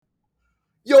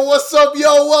What's up,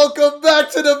 yo? Welcome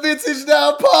back to the Vintage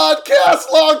Now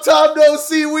podcast. Long time no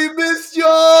see. We missed y'all.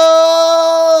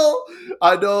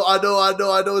 I know.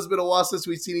 It's been a while since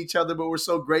we've seen each other, but we're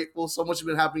so grateful. So much has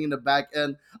been happening in the back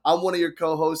end. I'm one of your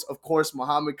co-hosts, of course,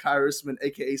 Muhammad Kairisman,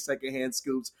 aka Secondhand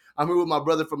Scoops. I'm here with my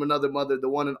brother from another mother, the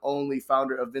one and only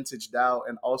founder of Vintage Dow,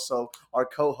 and also our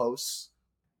co-hosts.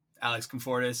 Alex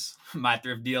Comfortis, my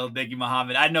thrift deal. Thank you,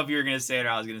 Muhammad. I didn't know if you were going to say it or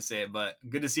I was going to say it, but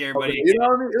good to see everybody. Okay, you know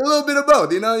what I mean? A little bit of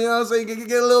both, you know what I'm saying? You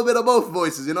get a little bit of both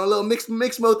voices, a little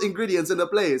mixed both ingredients in the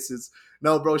places.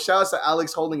 No, bro, shout out to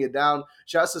Alex holding it down.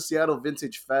 Shout out to Seattle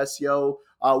Vintage Fest, yo.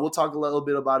 We'll talk a little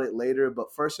bit about it later,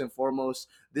 but first and foremost,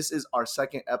 this is our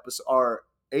second episode, our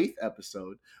eighth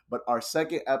episode, but our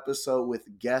second episode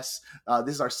with guests.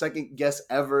 This is our second guest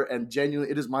ever, and genuinely,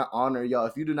 it is my honor, y'all.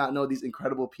 If you do not know these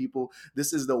incredible people,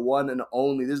 this is the one and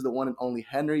only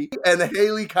Henry and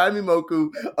Haley Kaimimoku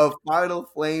of Final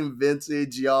Flame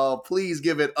Vintage, y'all. Please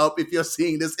give it up if you're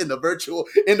seeing this in the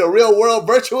real world,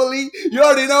 virtually. You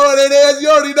already know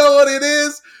what it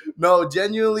is. No,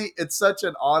 genuinely, it's such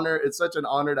an honor. It's such an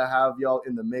honor to have y'all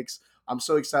in the mix. I'm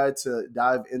so excited to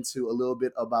dive into a little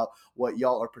bit about what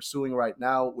y'all are pursuing right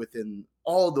now within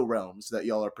all the realms that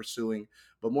y'all are pursuing.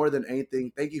 But more than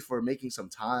anything, thank you for making some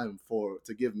time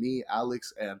to give me,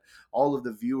 Alex, and all of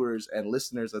the viewers and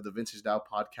listeners of the Vintage Dow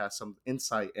podcast some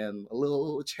insight and a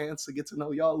little chance to get to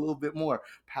know y'all a little bit more.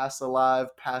 Past a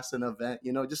live, past an event,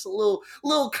 just a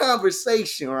little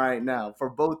conversation right now for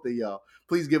both of y'all.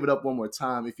 Please give it up one more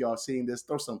time. If y'all seeing this,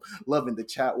 throw some love in the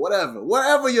chat,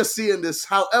 wherever you're seeing this,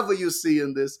 however you're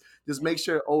seeing this, just make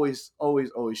sure always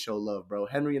show love, bro.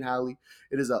 Henry and Hallie,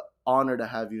 it is an honor to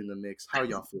have you in the mix. How are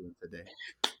y'all feeling today?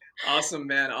 Awesome,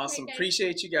 man. Awesome.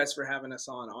 Appreciate you guys for having us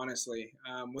on, honestly.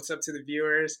 What's up to the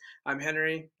viewers? I'm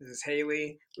Henry. This is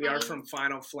Haley. We are from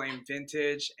Final Flame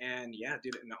Vintage. And yeah,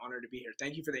 dude, an honor to be here.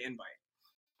 Thank you for the invite.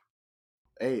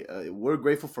 Hey, we're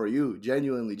grateful for you.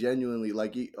 Genuinely.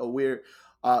 Like, we're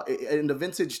in the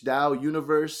Vintage Dow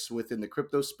universe within the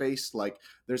crypto space. Like,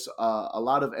 there's a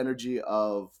lot of energy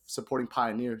of supporting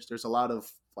pioneers. There's a lot of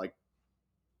like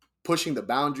pushing the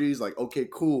boundaries. Like, okay,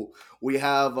 cool. We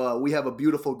have a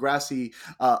beautiful grassy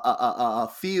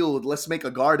field. Let's make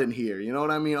a garden here. You know what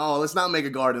I mean? Oh, let's not make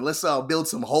a garden. Let's build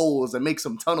some holes and make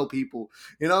some tunnel people.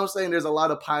 You know what I'm saying? There's a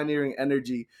lot of pioneering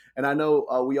energy. And I know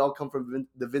we all come from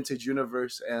the vintage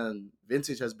universe, and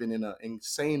vintage has been in an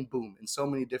insane boom in so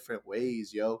many different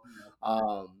ways, yo.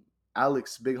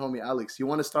 Alex, big homie Alex, you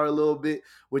want to start a little bit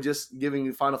with just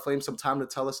giving Final Flame some time to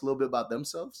tell us a little bit about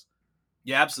themselves?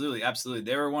 Yeah, absolutely.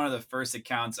 They were one of the first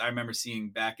accounts I remember seeing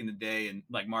back in the day in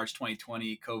like March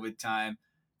 2020, COVID time.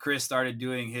 Chris started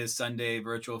doing his Sunday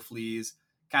virtual fleas,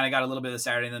 kind of got a little bit of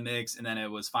Saturday in the mix, and then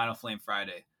it was Final Flame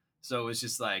Friday. So it was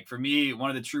just like, for me,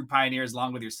 one of the true pioneers,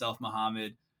 along with yourself,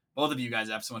 Muhammad. Both of you guys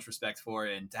I have so much respect for.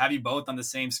 And to have you both on the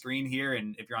same screen here,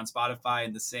 and if you're on Spotify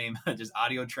and the same just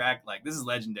audio track, like, this is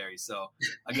legendary. So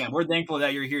again, we're thankful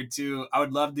that you're here too. I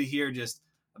would love to hear just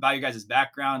about you guys'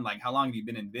 background. Like, how long have you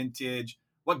been in vintage?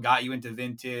 What got you into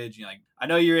vintage? Like, I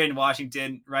know you're in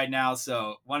Washington right now,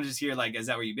 so I want to just hear, like, is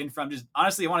that where you've been from? Just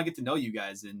honestly, I want to get to know you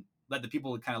guys and let the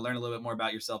people kind of learn a little bit more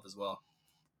about yourself as well.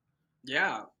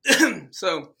 Yeah.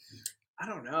 So I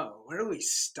don't know. Where do we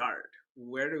start?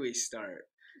 Loaded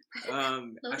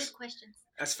questions.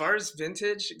 As far as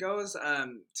vintage goes,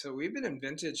 so we've been in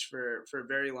vintage for a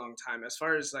very long time. As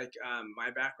far as like my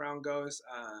background goes,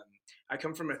 I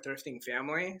come from a thrifting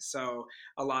family, so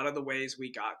a lot of the ways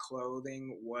we got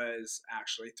clothing was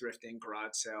actually thrifting,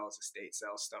 garage sales, estate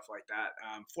sales, stuff like that.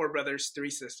 4 brothers,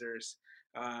 3 sisters,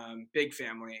 big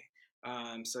family.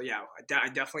 So yeah, I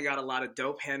definitely got a lot of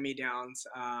dope hand-me-downs,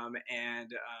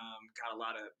 and got a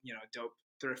lot of dope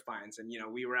thrift finds, and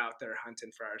we were out there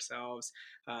hunting for ourselves,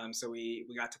 so we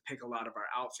got to pick a lot of our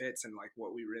outfits and like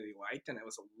what we really liked, and it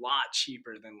was a lot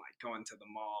cheaper than like going to the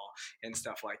mall and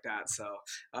stuff like that. So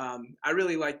I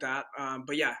really like that,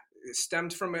 but yeah, it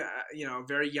stemmed from a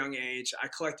very young age. I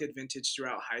collected vintage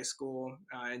throughout high school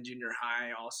and junior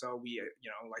high. Also, we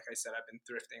like I said, I've been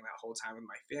thrifting that whole time with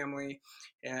my family,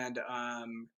 and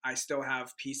I still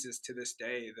have pieces to this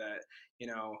day that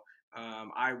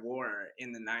I wore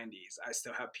in the 90s. I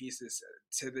still have pieces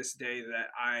to this day that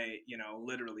I,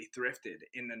 literally thrifted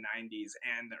in the 90s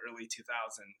and the early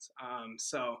 2000s.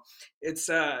 So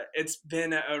it's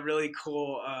been a really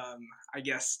cool, I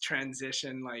guess,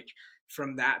 transition, like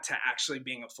from that to actually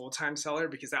being a full-time seller,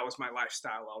 because that was my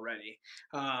lifestyle already.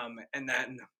 And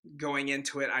then going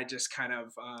into it, I just kind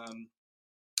of,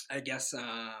 I guess,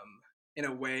 in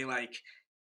a way, like,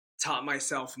 taught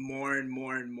myself more and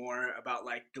more and more about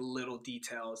like the little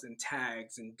details and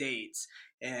tags and dates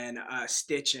and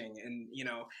stitching. And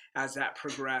as that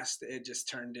progressed, it just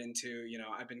turned into,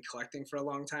 I've been collecting for a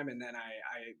long time, and then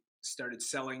I started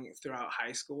selling throughout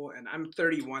high school. And I'm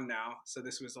 31 now, so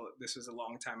this was a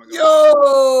long time ago.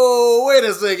 Yo, wait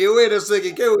a second, wait a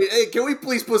second. Can we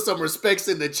please put some respects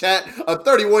in the chat? A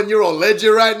 31-year-old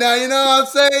legend right now, you know what I'm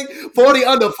saying? 40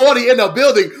 under 40 in the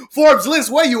building. Forbes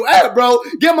list, where you at, bro?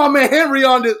 Get my man Henry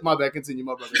on this. My bad, continue,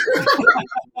 my brother.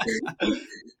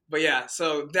 But yeah,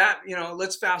 so that,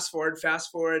 let's fast forward,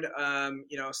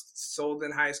 sold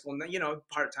in high school,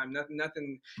 part-time,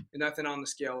 nothing on the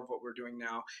scale of what we're doing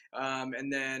now.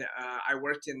 And then I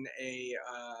worked in a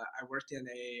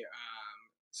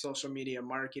social media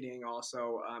marketing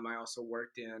also. I also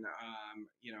worked in,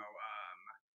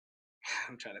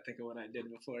 I'm trying to think of what I did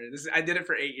before. I did it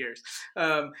for 8 years.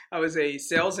 I was a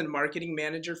sales and marketing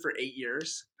manager for 8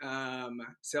 years.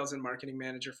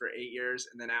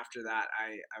 And then after that,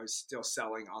 I was still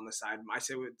selling on the side.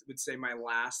 Would say my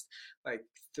last like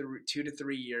 2 to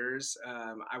 3 years,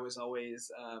 I was always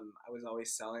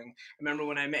selling. I remember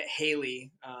when I met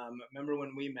Haley. Remember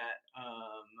when we met?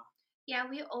 Yeah,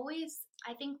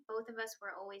 I think both of us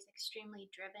were always extremely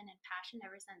driven and passionate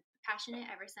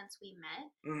ever since we met.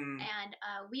 Mm-hmm. And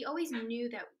we always knew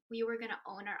that we were going to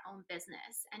own our own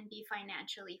business and be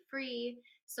financially free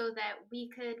so that we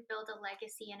could build a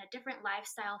legacy and a different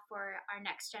lifestyle for our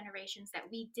next generations that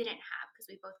we didn't have, because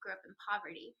we both grew up in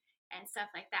poverty and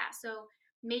stuff like that. So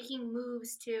making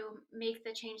moves to make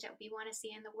the change that we want to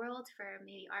see in the world for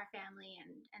maybe our family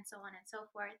and so on and so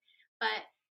forth. But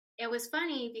it was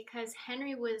funny because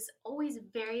Henry was always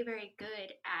very, very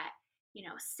good at,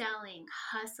 selling,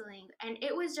 hustling. And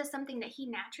it was just something that he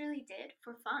naturally did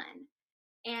for fun.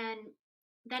 And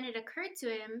then it occurred to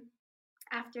him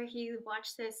after he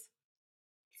watched this,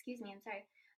 excuse me, I'm sorry,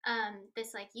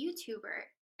 this like YouTuber,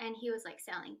 and he was like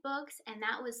selling books, and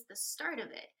that was the start of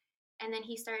it. And then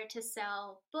he started to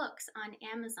sell books on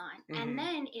Amazon. Mm-hmm. And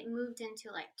then it moved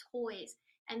into like toys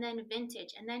and then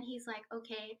vintage. And then he's like,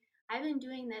 okay, I've been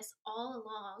doing this all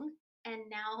along, and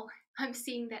now I'm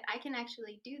seeing that I can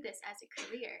actually do this as a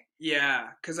career. Yeah,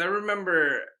 because I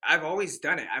remember I've always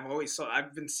done it. I've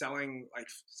been selling like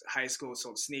high school,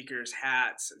 sold sneakers,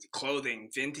 hats,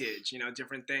 clothing, vintage,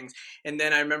 different things. And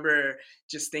then I remember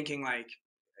just thinking like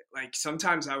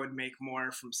sometimes I would make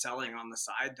more from selling on the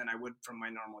side than I would from my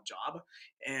normal job.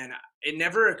 And it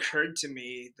never occurred to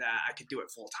me that I could do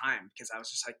it full time, because I was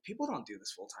just like, people don't do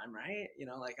this full time, right?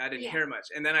 Like I didn't hear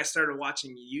much. And then I started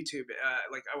watching YouTube,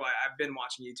 I've been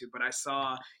watching YouTube, but I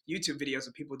saw YouTube videos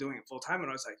of people doing it full time, and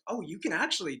I was like, oh, you can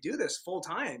actually do this full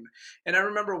time. And I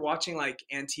remember watching like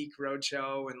Antique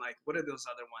Roadshow and like, what are those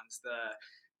other ones? The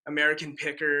American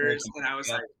Pickers, and I was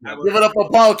like, give it up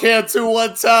for Paul Cantu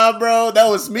one time, bro. That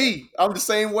was me. I'm the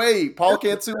same way. Paul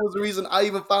Cantu was the reason I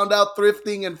even found out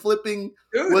thrifting and flipping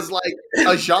was like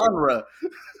a genre.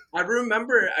 I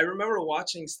remember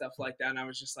watching stuff like that, and I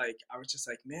was just like,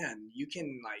 man, you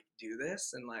can like do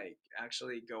this and like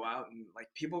actually go out and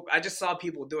like people. I just saw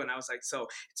people do it, and I was like, so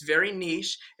it's very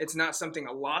niche. It's not something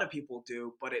a lot of people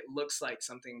do, but it looks like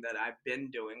something that I've been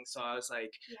doing. So I was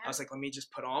like, let me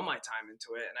just put all my time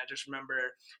into it. And I just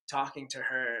remember talking to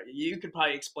her. You could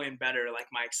probably explain better like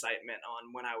my excitement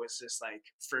on when I was just like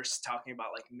first talking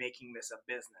about like making this a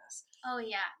business. Oh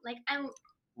yeah, like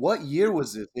What year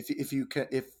was it? If you can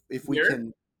if we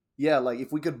can, yeah, like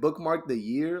if we could bookmark the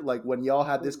year, like when y'all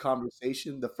had this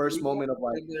conversation, the first moment of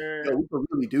like, yo, we could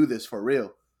really do this for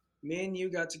real. Me and you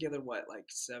got together like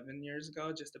 7 years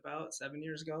ago, just about 7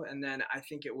 years ago, and then I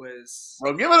think it was.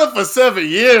 Bro, give it up for 7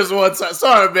 years one time.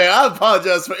 Sorry, man, I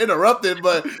apologize for interrupting,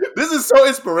 but this is so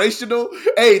inspirational.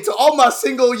 Hey, to all my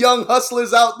single young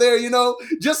hustlers out there,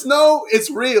 just know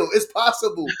it's real. It's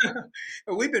possible.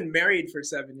 We've been married for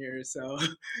 7 years, so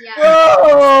yeah.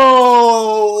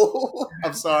 Oh,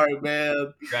 I'm sorry,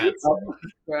 man.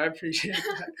 Well, I appreciate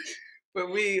that. But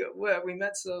we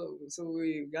met, so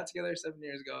we got together 7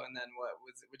 years ago, and then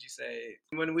would you say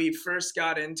when we first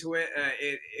got into it,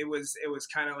 it was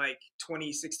kind of like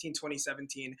 2016,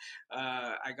 2017.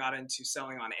 I got into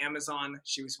selling on Amazon.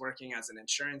 She was working as an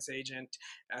insurance agent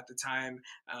at the time,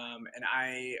 and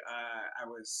I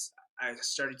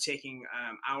started taking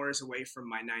hours away from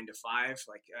my 9 to 5,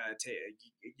 like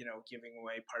giving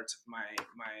away parts of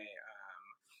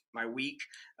my week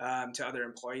to other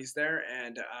employees there,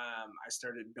 and I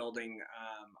started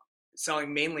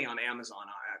selling mainly on Amazon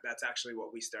that's actually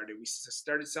what we started. We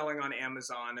started selling on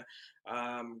Amazon,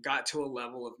 got to a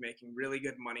level of making really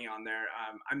good money on there.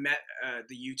 I met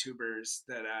the YouTubers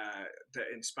that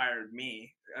inspired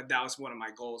me. That was one of my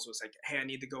goals, was like, hey, I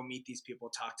need to go meet these people,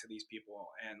 talk to these people,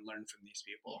 and learn from these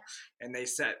people. Yeah. And they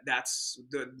said that's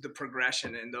the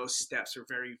progression, and those steps are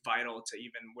very vital to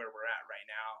even where we're at right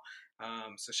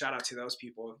now. So shout out to those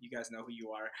people. You guys know who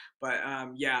you are. But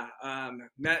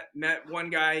met one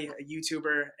guy, a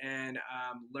YouTuber, and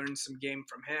learned some game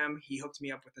from him. He hooked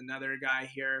me up with another guy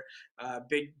here,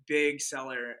 big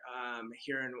seller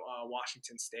here in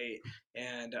Washington State,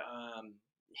 and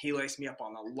he laced me up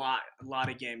on a lot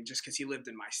of game just because he lived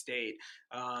in my state.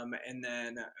 And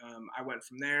then I went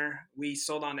from there. We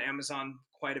sold on Amazon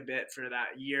quite a bit for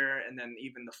that year, and then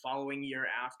even the following year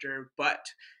after. But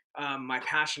my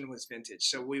passion was vintage,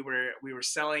 so we were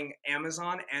selling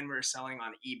Amazon and we were selling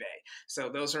on eBay. So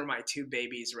those are my two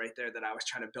babies right there that I was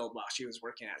trying to build while she was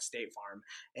working at State Farm.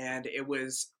 And it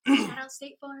was shout out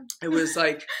State Farm. It was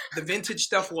like the vintage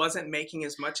stuff wasn't making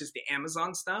as much as the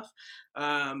Amazon stuff,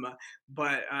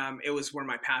 but it was where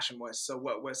my passion was. So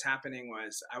what was happening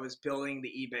was I was building the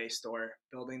eBay store,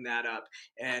 building that up,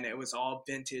 and it was all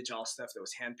vintage, all stuff that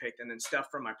was handpicked, and then stuff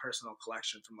from my personal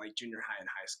collection from like junior high and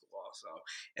high school also.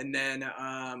 And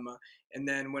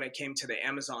then when it came to the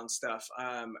Amazon stuff,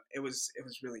 it was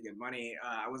really good money.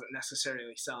 I wasn't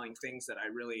necessarily selling things that I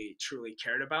really truly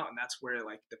cared about, and that's where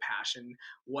like the passion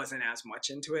wasn't as much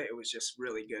into it. It was just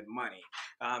really good money.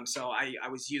 So I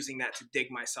was using that to dig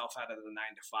myself out of the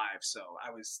 9-to-5. So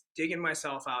I was digging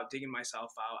myself out.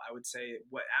 I would say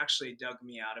what actually dug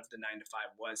me out of the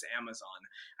 9-to-5 was Amazon.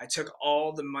 I took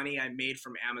all the money I made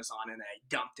from Amazon and I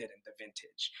dumped it into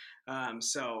vintage.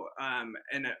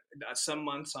 Some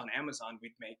months on Amazon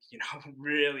we'd make,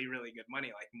 really, really good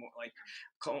money.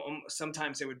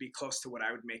 Sometimes it would be close to what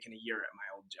I would make in a year at my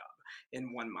old job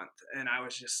in 1 month. And I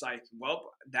was just like,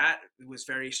 well, that was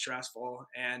very stressful.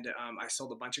 And I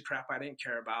sold a bunch of crap I didn't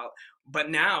care about. But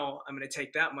now I'm going to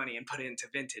take that money and put it into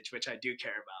vintage, which I do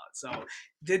care about. So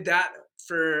did that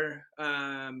for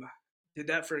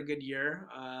a good year.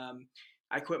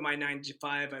 I quit my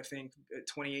 9-to-5, I think,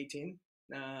 2018.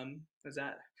 Was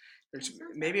that?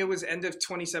 Maybe it was end of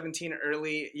 2017,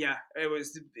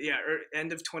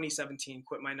 end of 2017,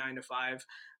 quit my 9-to-5,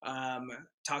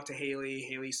 talked to Haley.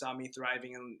 Haley saw me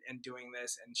thriving and doing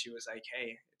this, and she was like,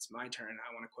 hey, it's my turn.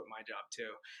 I want to quit my job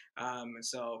too.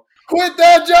 So quit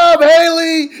that job,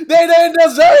 Haley. They didn't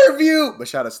deserve you. But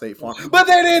shout out State Farm. But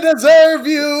they didn't deserve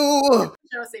you.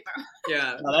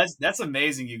 Yeah. No, that's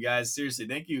amazing, you guys. Seriously,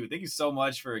 thank you so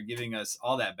much for giving us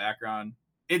all that background.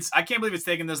 I can't believe it's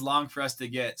taken this long for us to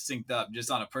get synced up,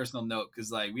 just on a personal note,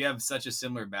 because like we have such a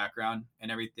similar background and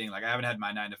everything. Like I haven't had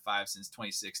my 9-to-5 since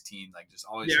 2016. Like just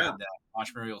always had that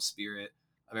entrepreneurial spirit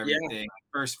of everything. Yeah.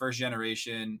 First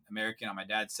generation American on my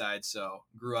dad's side, so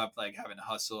grew up like having to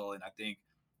hustle. And I think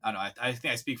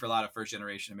I speak for a lot of first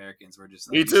generation Americans. We're just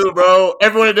like, me too, bro.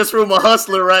 Everyone in this room a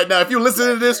hustler right now. If you listen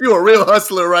to this, you're a real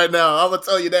hustler right now. I'm gonna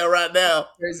tell you that right now.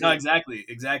 No, exactly.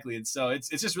 And so it's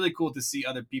just really cool to see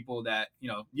other people that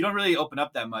you don't really open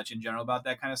up that much in general about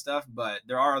that kind of stuff, but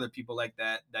there are other people like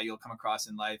that you'll come across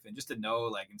in life, and just to know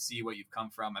like and see what you've come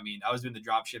from. I mean, I was doing the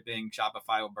drop shipping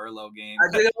Shopify Oberlo game.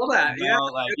 I did all that.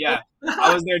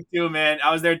 I was there too, man.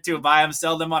 I was there too. Buy them,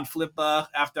 sell them on Flippa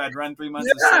after I'd run 3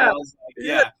 months of sales.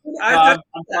 I'm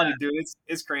telling you, dude,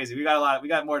 it's crazy. We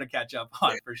got more to catch up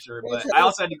on for sure. But I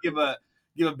also had to give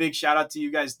a big shout out to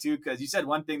you guys too, because you said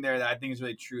one thing there that I think is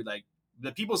really true. Like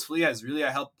the People's Flea has really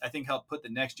helped put the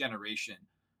next generation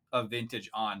of vintage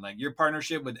on. Like your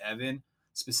partnership with Evan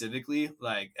specifically,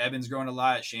 like Evan's growing a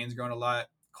lot, Shane's growing a lot,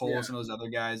 Cole's and those other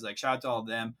guys. Like shout out to all of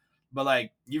them. But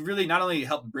like you really not only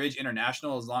helped bridge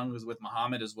international, as long as with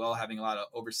Muhammad as well, having a lot of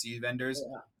overseas vendors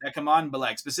that come on, but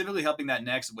like specifically helping that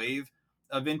next wave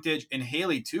of vintage, and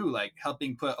Haley too, like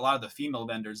helping put a lot of the female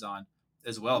vendors on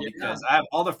as well, because I have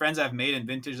all the friends I've made in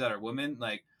vintage that are women,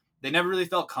 like they never really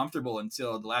felt comfortable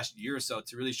until the last year or so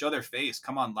to really show their face,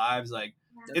 come on lives. Like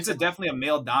it's definitely a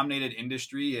male dominated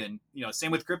industry, and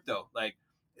same with crypto, like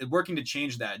working to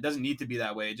change that. It doesn't need to be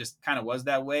that way. It just kind of was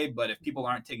that way. But if people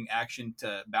aren't taking action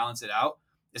to balance it out,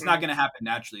 it's not going to happen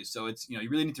naturally. So it's, you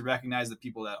really need to recognize the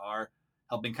people that are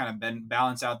helping kind of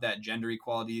balance out that gender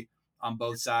equality on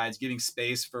both sides, giving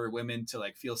space for women to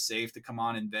like feel safe to come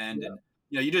on and vend. And,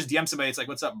 you just DM somebody, it's like,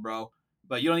 what's up, bro?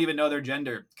 But you don't even know their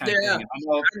gender kind of thing.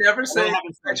 I never say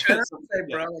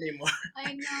bro anymore.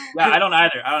 I know. Yeah, I don't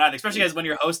either. Especially as when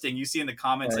you're hosting, you see in the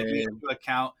comments, like, you need to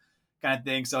account kind of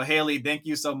thing. So Haley, thank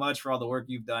you so much for all the work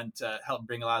you've done to help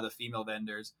bring a lot of the female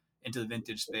vendors into the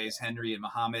vintage space, Henry and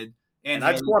Muhammad. and And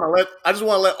I just Haley.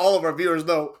 want to let all of our viewers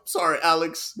know. Sorry,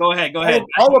 Alex. Go ahead. Go ahead.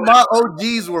 All of my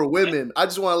OGs were women. I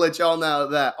just want to let y'all know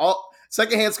that all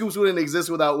secondhand scoops wouldn't exist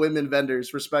without women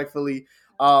vendors, respectfully.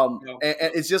 No. And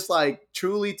it's just like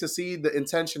truly to see the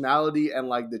intentionality and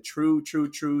like the true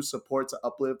support to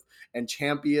uplift and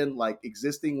champion like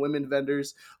existing women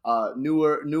vendors,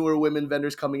 newer women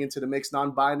vendors coming into the mix,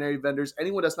 non-binary vendors,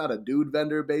 anyone that's not a dude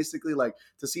vendor, basically. Like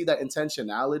to see that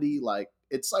intentionality, like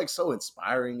it's like so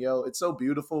inspiring, yo. It's so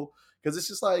beautiful because it's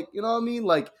just like, you know what I mean,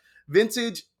 like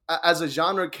vintage as a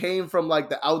genre came from like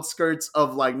the outskirts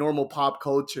of like normal pop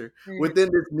culture Mhm. within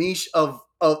this niche of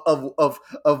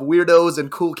weirdos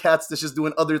and cool cats that's just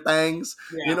doing other things.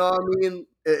 You Yeah. know what I mean?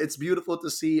 It's beautiful to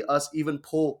see us even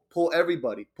pull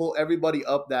everybody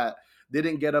up that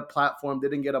didn't get a platform,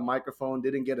 didn't get a microphone,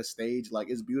 didn't get a stage. Like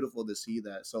it's beautiful to see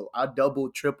that. So I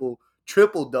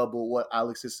triple double what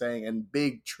Alex is saying, and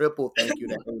big triple thank you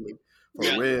to Haley for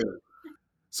Yeah. real.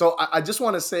 So I just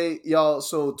want to say, y'all.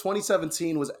 So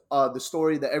 2017 was the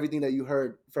story that everything that you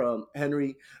heard from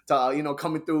Henry to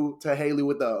coming through to Haley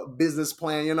with the business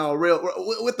plan, real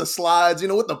with the slides,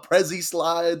 with the Prezi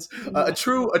slides,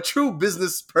 Mhm. a true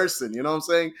business person. You know what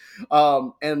I'm saying?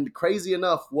 And crazy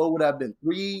enough, what would have been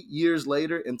 3 years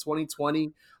later in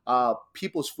 2020?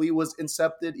 People's Flea was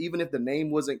incepted, even if the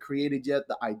name wasn't created yet.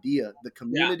 The idea, the Yeah.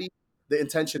 community, the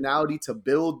intentionality to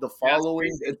build the Yeah. It's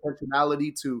following, the crazy.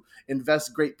 intentionality to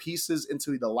invest great pieces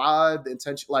into the live, the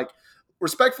intention, like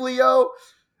respectfully, yo,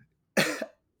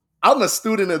 I'm a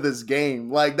student of this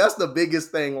game. Like that's the biggest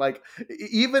thing. Like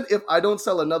even if I don't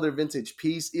sell another vintage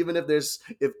piece, even if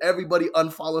everybody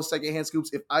unfollows secondhand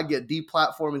scoops, if I get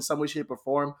deplatformed in some way, shape, or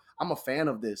form, I'm a fan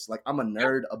of this. Like I'm a Yeah.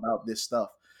 nerd about this stuff.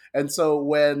 And so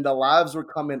when the lives were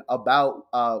coming about,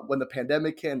 when the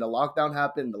pandemic came, the lockdown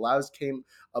happened, the lives came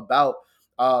about.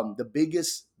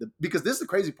 Because this is the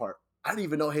crazy part. I didn't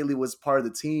even know Haley was part of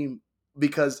the team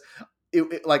because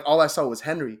like all I saw was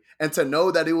Henry, and to know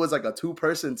that it was like a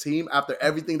 2-person team after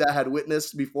everything that I had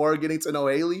witnessed before getting to know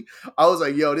Haley, I was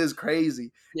like, "Yo, this is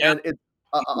crazy." Yeah. And it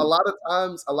a lot of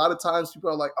times, people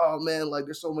are like, "Oh man, like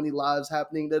there's so many lives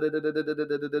happening," and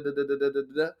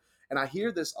I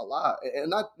hear this a lot,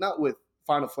 and not with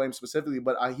Final Flame specifically,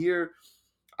 but I hear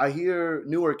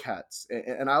newer cats,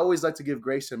 and I always like to give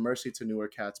grace and mercy to newer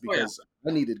cats Oh yeah. because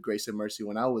I needed grace and mercy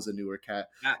when I was a newer cat,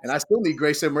 and I That's, still need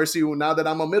grace and mercy now that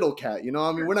I'm a middle cat. You know, what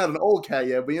I mean, we're not an old cat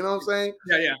yet, but you know what I'm saying.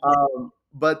 yeah. Yeah.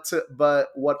 But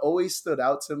what always stood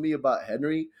out to me about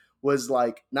Henry was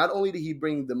like not only did he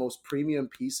bring the most premium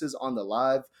pieces on the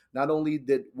live, not only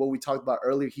did what we talked about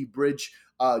earlier, he bridged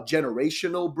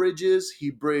generational bridges, he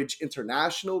bridged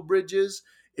international bridges.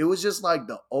 It was just like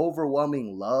the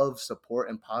overwhelming love, support,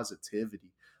 and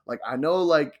positivity. I know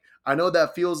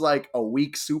that feels like a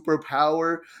weak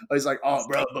superpower. It's like, oh,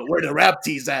 bro, but where the rap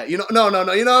tees at? No. You know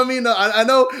what I mean? No, I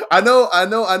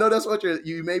know. That's what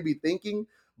you may be thinking,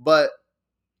 but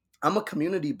I'm a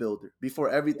community builder before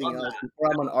everything Love else. that.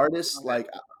 Before I'm an artist, Love it. like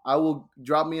I will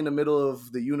drop me in the middle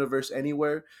of the universe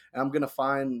anywhere, and I'm gonna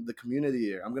find the community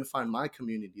there. I'm gonna find my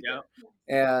community Yeah.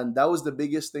 there, and that was the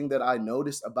biggest thing that I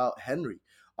noticed about Henry.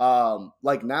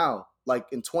 Like now, like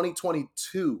in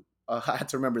 2022, I had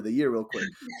to remember the year real quick.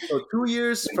 So 2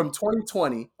 years from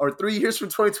 2020, or 3 years from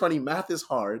 2020, math is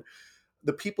hard.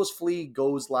 The People's Flea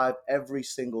goes live every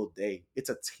single day.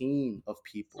 It's a team of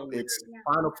people. So weird. It's Yeah.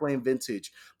 Final Flame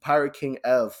Vintage, Pirate King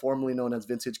Ev, formerly known as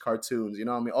Vintage Cartoons. You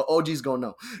know what I mean? OG's gonna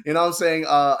know. You know what I'm saying?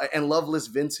 And Loveless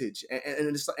Vintage,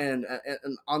 and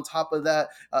on top of that,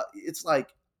 it's like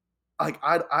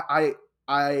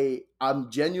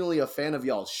I'm genuinely a fan of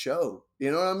y'all's show. You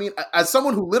know what I mean? As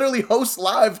someone who literally hosts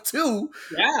live too,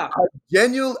 Yeah.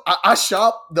 I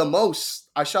shop the most.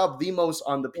 I shop the most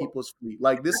on the Well, People's Fleet.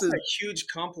 Like this that's is a huge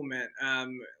compliment.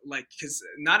 Like, because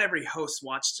not every host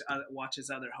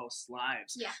watches other hosts'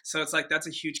 lives, Yeah. so it's like that's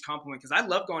a huge compliment. Because I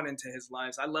love going into his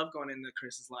lives. I love going into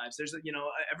Chris's lives. There's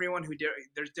everyone who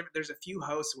there's a few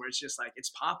hosts where it's just like it's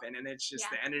popping and it's just Yeah,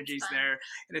 the it's energy's fun. there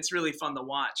and it's really fun to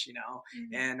watch. Mhm.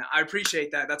 And I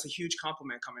appreciate that. That's a huge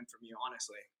compliment coming from you,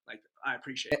 honestly. Like I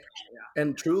appreciate that.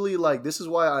 and truly like this is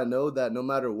why I know that no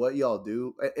matter what y'all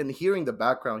do, and hearing the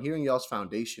background, hearing y'all's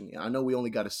foundation, I know we only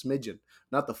got a smidgen,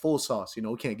 not the full sauce. We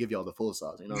can't give y'all the full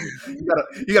sauce. You know what I mean?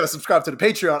 You gotta subscribe to the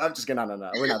Patreon. I'm just kidding.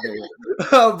 No, we're not there yet.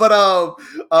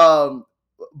 Um,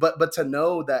 but to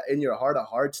know that in your heart of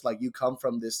hearts, like you come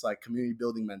from this like community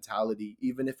building mentality,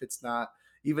 even if it's not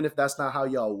even if that's not how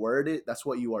y'all word it, that's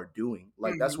what you are doing.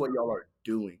 Like that's Mm-hmm. what y'all are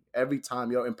doing every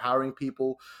time. You're empowering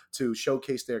people to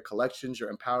showcase their collections. You're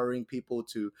empowering people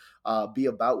to be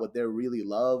about what they really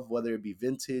love, whether it be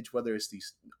vintage, whether it's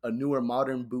these a newer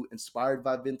modern boot inspired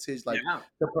by vintage, like Yeah.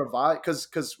 to provide.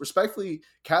 Because respectfully,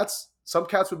 some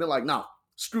cats would be like, nah,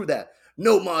 screw that,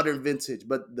 no modern vintage.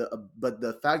 But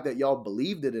the fact that y'all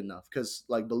believed it enough, because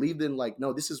like believed in like,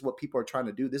 no, this is what people are trying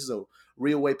to do. This is a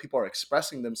real way people are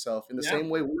expressing themselves in the Yeah. same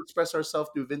way we express ourselves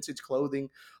through vintage clothing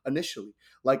initially.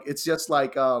 Like it's just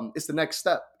like it's the next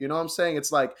step. You know what I'm saying?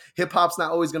 It's like hip hop's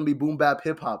not always gonna be boom bap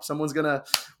hip hop.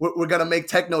 We're gonna make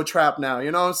techno trap now.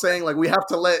 You know what I'm saying? Like we have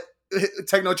to let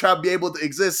techno trap be able to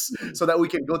exist so that we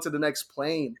can go to the next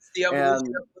plane. It's the evolution.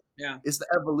 And Yeah. it's the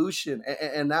evolution.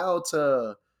 And now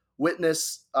to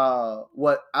witness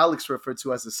what Alex referred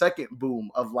to as the second boom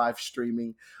of live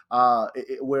streaming,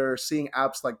 we're seeing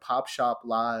apps like Pop Shop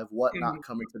Live, Mm-hmm. Whatnot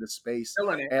come into the space.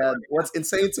 Killing it. And what's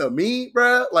insane to me,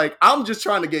 bruh, like I'm just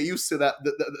trying to get used to that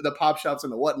the Pop Shops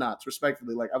and the Whatnots,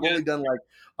 respectfully. Like I've Yeah. only done like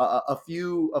a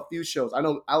few shows. I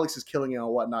know Alex is killing it on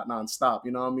Whatnot nonstop.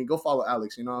 You know what I mean? Go follow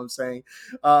Alex. You know what I'm saying?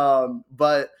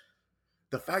 But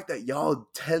the fact that y'all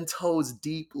 10 toes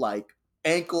deep, like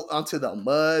ankle onto the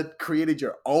mud, created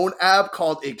your own app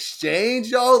called Exchvnge,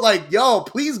 yo. Like, yo,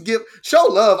 please show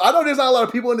love. I know there's not a lot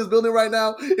of people in this building right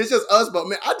now. It's just us, but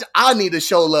man, I need to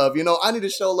show love. You know, I need to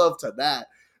show love to that.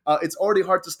 It's already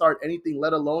hard to start anything,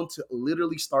 let alone to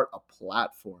literally start a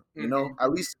platform. You know, Mm-hmm.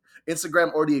 at least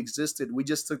Instagram already existed. We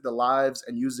just took the lives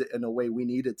and used it in a way we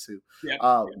needed to. Yeah.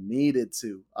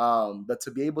 But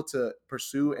to be able to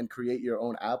pursue and create your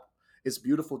own app, it's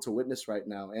beautiful to witness right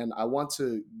now. And I want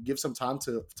to give some time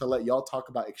to let y'all talk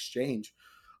about Exchvnge.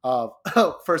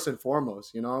 First and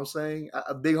foremost, you know what I'm saying?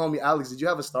 A big homie Alex, did you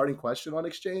have a starting question on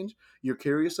Exchvnge you're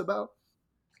curious about?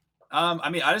 I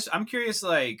mean, I'm curious.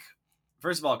 Like,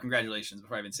 first of all, congratulations.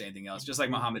 Before I even say anything else, just like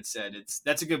Muhammad said,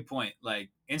 that's a good point. Like,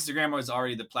 Instagram was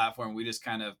already the platform. We just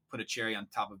kind of put a cherry on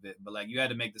top of it. But like, you had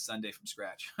to make the Sunday from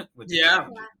scratch with Yeah.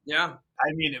 Exchvnge. Yeah.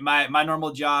 I mean, my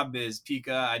normal job is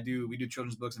Pika. We do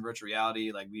children's books and virtual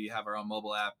reality. Like, we have our own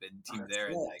mobile app and team there.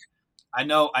 And like, I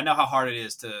know how hard it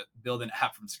is to build an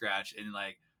app from scratch. And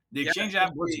like, the Yeah. Exchvnge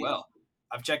app works well.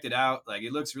 I've checked it out. Like,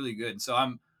 it looks really good. And so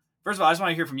first of all, I just want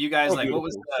to hear from you guys. So Like,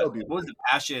 beautiful. So what beautiful. was the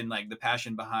passion? Like, the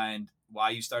passion behind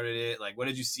why you started it. Like, what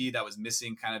did you see that was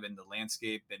missing, kind of in the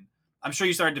landscape? And I'm sure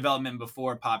you started development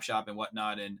before Pop Shop and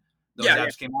Whatnot, and those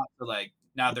apps came out. So like,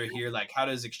 now they're here. Like, how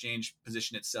does Exchvnge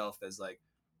position itself as like,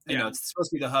 you know, it's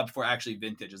supposed to be the hub for actually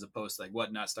vintage, as opposed to like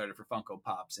Whatnot started for Funko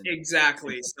Pops and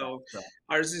Exactly. things like So that.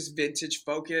 ours is vintage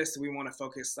focused. We want to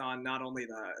focus on not only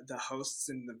the hosts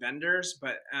and the vendors,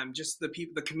 but just the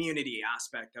people, the community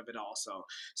aspect of it also.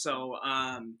 So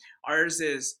ours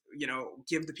is, you know,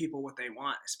 give the people what they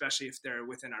want, especially if they're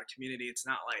within our community. It's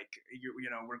not like you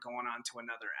know, we're going on to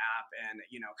another app and,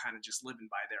 you know, kind of just living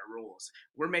by their rules.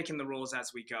 We're making the rules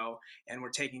as we go, and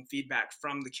we're taking feedback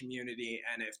from the community.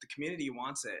 And if the community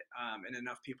wants it, and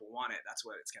enough people want it, that's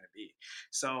what it's going to be.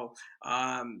 So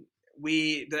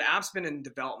the app's been in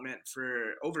development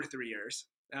for over 3 years.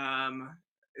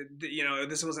 You know,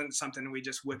 this wasn't something we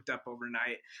just whipped up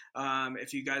overnight.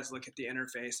 If you guys look at the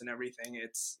interface and everything,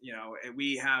 it's, you know,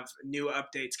 we have new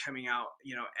updates coming out,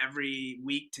 you know, every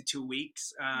week to 2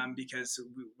 weeks, because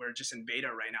we're just in beta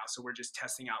right now. So we're just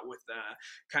testing out with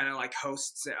kind of like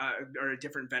hosts or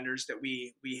different vendors that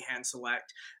we hand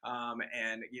select,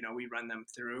 and, you know, we run them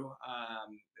through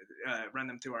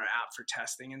our app for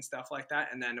testing and stuff like that.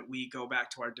 And then we go back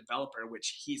to our developer,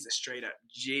 which he's a straight up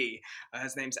G.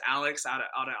 His name's Alex out of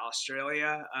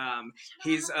Australia.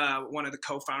 He's one of the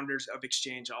co-founders of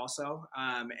Exchvnge also.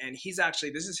 And he's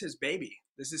actually, this is his baby.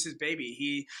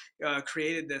 He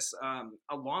created this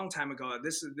a long time ago.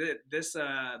 This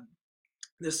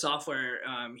software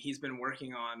he's been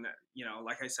working on, you know,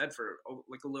 like I said, for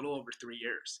like a little over 3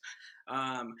 years.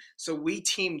 So we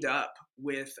teamed up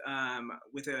with a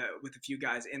few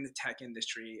guys in the tech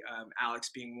industry, Alex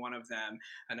being one of them,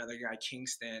 another guy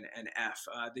Kingston, and F.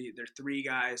 They're three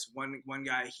guys. One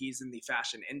guy, he's in the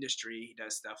fashion industry. He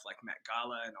does stuff like Met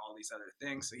Gala and all these other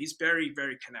things. So he's very,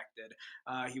 very connected.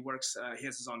 He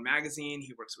has his own magazine.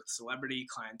 He works with celebrity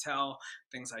clientele,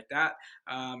 things like that.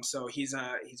 So he's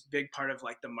a big part of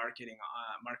like the marketing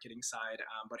side,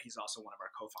 but he's also one of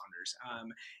our co-founders.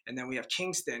 And then we have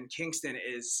Kingston. Kingston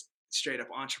is straight up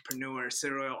entrepreneur,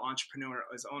 serial entrepreneur,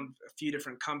 has owned a few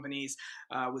different companies,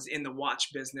 was in the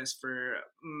watch business for,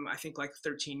 I think like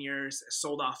 13 years,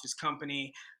 sold off his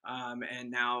company.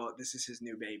 And now this is his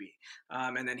new baby.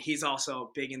 And then he's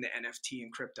also big in the NFT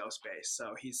and crypto space.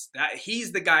 So he's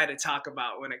the guy to talk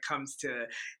about when it comes to,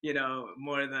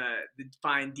 more the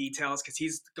fine details, because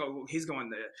he's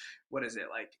going to, what is it,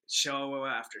 like show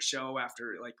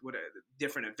after like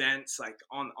different events, like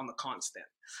on the constant.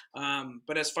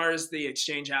 But as far as the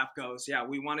Exchvnge app goes, yeah,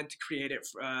 we wanted to create it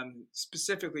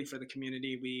specifically for the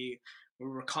community. We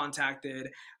were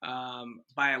contacted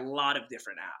by a lot of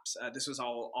different apps. This was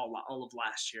all of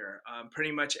last year.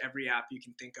 Pretty much every app you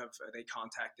can think of, they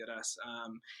contacted us.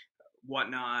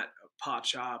 Whatnot, Pop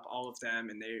Shop, all of them,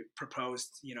 and they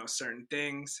proposed, certain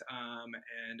things.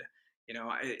 And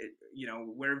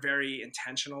we're very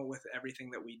intentional with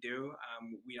everything that we do.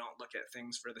 We don't look at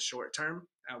things for the short term.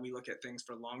 We look at things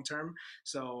for long term.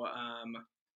 So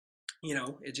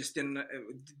it just didn't,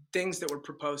 things that were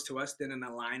proposed to us didn't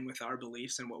align with our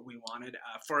beliefs and what we wanted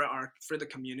for the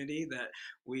community that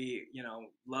we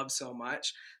love so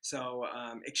much. So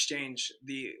Exchvnge,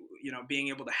 being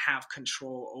able to have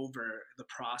control over the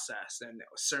process and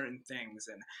certain things,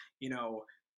 and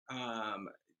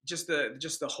just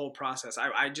the whole process.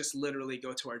 I just literally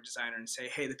go to our designer and say,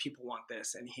 hey, the people want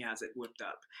this, and he has it whipped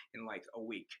up in like a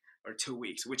week or 2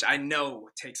 weeks, which I know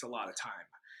takes a lot of time.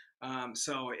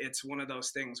 So it's one of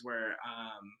those things where,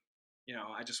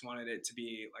 I just wanted it to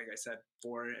be, like I said,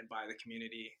 for and by the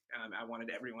community. I wanted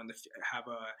everyone to have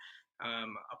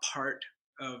a part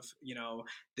of,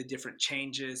 the different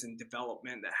changes and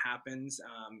development that happens.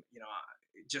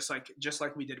 Just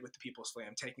like we did with the People's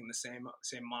Flame, taking the same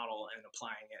model and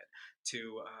applying it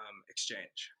to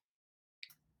Exchvnge.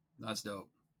 That's dope.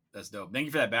 That's dope. Thank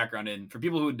you for that background. And for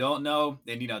people who don't know,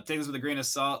 and take this with a grain of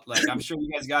salt, like I'm sure you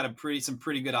guys got some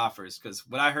pretty good offers, because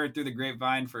what I heard through the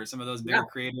grapevine for some of those bigger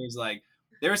creators, like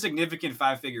there were significant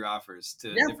 5-figure offers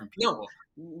to different people.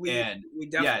 We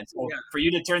definitely, so for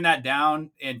you to turn that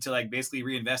down and to like basically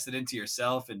reinvest it into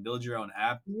yourself and build your own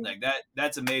app, like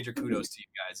that's a major kudos to you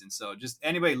guys. And so just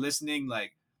anybody listening,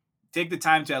 like take the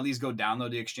time to at least go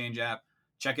download the Exchvnge app,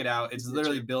 check it out. It's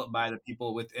literally built by the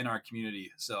people within our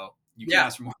community. So you can't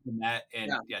ask for more than that.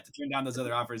 And to turn down those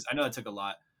other offers, I know that took a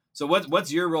lot. So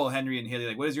what's your role, Henry and Haley?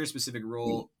 Like, what is your specific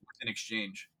role within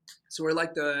Exchvnge? So we're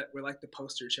like the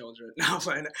poster children. No,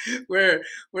 we're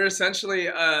essentially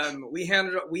we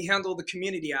handle the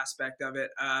community aspect of it.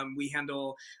 We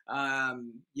handle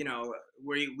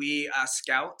we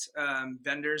scout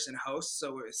vendors and hosts.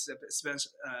 So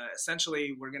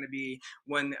essentially we're going to be,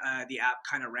 when the app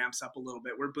kind of ramps up a little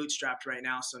bit. We're bootstrapped right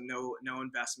now, so no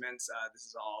investments. This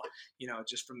is all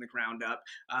just from the ground up.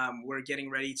 We're getting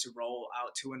ready to roll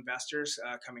out to investors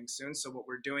coming soon. So what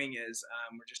we're doing is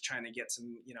we're just trying to get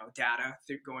some data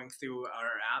going through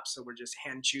our app. So we're just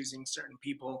hand choosing certain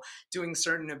people, doing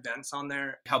certain events on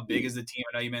there. How big is the team?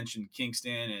 I know you mentioned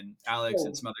Kingston and Alex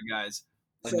and some other guys.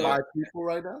 Like 5 people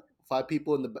right now? 5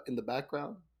 people in the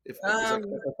background? If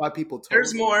 5 people total.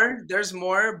 There's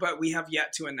more, but we have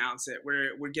yet to announce it.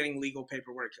 We're getting legal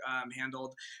paperwork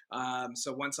handled.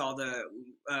 So once all the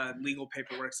legal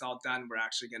paperwork's all done, we're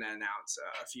actually going to announce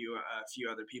a few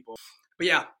other people. But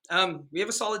yeah, we have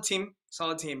a solid team,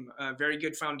 very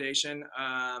good foundation.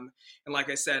 And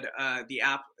like I said, the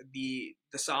app, the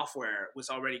software was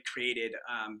already created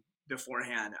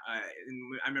beforehand.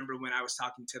 And I remember when I was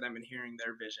talking to them and hearing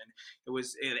their vision,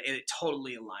 it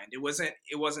totally aligned. It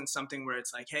wasn't something where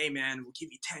it's like, hey man, we'll give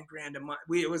you $10,000 a month.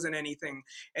 It wasn't anything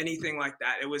like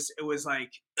that. It was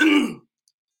like, it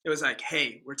was like,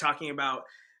 hey, we're talking about,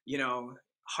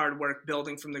 hard work,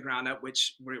 building from the ground up,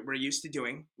 which we're used to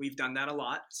doing. We've done that a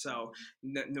lot. So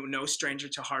no stranger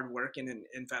to hard work and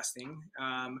investing.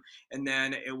 And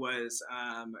then it was,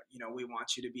 we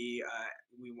want you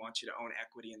to own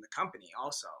equity in the company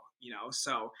also,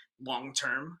 so long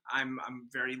term, I'm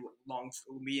very long,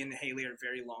 me and Haley are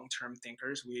very long-term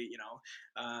thinkers. We,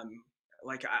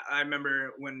 like I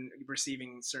remember when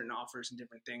receiving certain offers and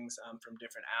different things from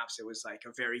different apps, it was like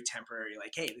a very temporary,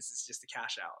 like, hey, this is just a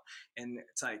cash out. And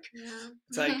it's like,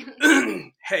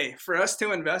 hey, for us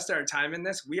to invest our time in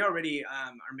this, we already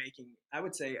are making, I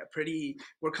would say,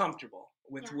 we're comfortable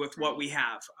with what we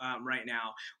have right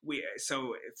now.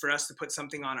 So for us to put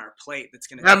something on our plate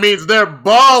that means they're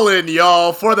balling,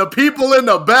 y'all. For the people in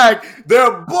the back,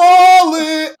 they're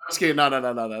balling. Just kidding. No.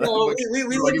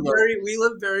 We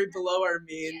live very below our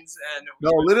means, and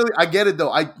no, literally, I get it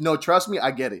though. Trust me,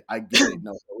 I get it.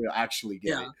 No, we actually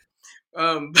get it.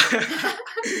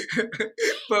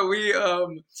 But we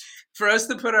for us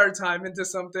to put our time into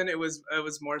something, it was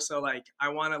more so like I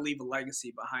want to leave a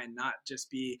legacy behind, not just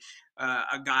be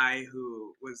a guy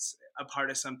who was a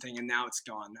part of something and now it's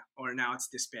gone, or now it's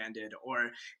disbanded, or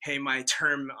hey, my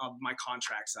term of my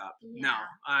contract's up. Yeah. No,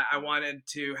 I wanted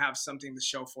to have something to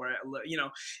show for it. You know,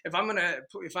 if I'm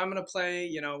gonna play,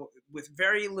 you know, with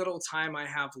very little time I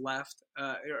have left,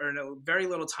 or no, very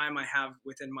little time I have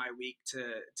within my week to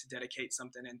dedicate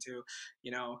something into,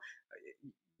 you know,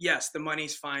 yes, the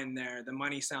money's fine there. The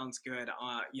money sounds good.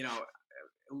 You know,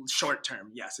 short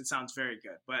term, yes, it sounds very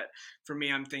good. But for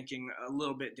me, I'm thinking a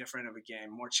little bit different of a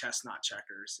game, more chess, not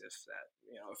checkers, if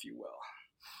that, you know, if you will.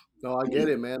 No, I get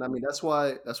it, man. I mean, that's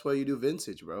why you do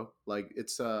vintage, bro. Like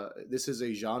it's this is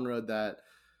a genre that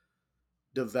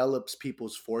develops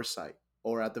people's foresight,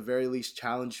 or at the very least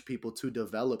challenge people to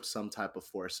develop some type of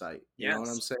foresight. You know what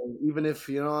I'm Yes. saying? Even if,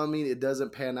 you know what I mean, it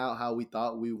doesn't pan out how we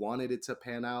thought we wanted it to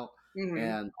pan out. Mm-hmm.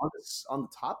 And on the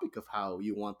topic of how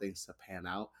you want things to pan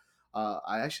out,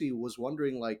 I actually was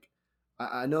wondering, like,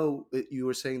 I know you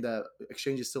were saying that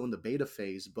Exchange is still in the beta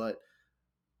phase, but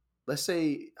let's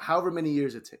say however many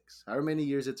years it takes,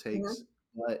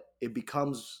 Mm-hmm. but it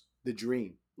becomes the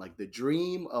dream, like the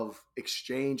dream of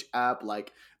Exchange app.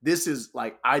 Like this is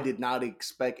like I did not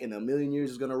expect in a million years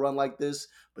it's gonna run like this,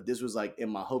 but this was like in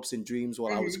my hopes and dreams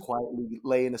while I was Mm-hmm. quietly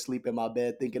laying asleep in my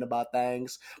bed thinking about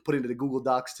things, putting the Google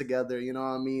Docs together. You know what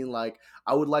I mean? Like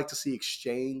I would like to see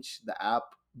Exchange, the app,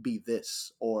 be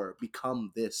this or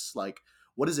become this. Like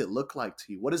what does it look like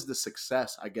to you? What is the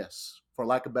success, I guess, for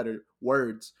lack of better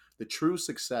words, the true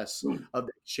success of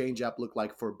the Exchange app look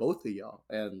like for both of y'all?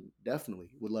 And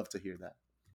definitely would love to hear that.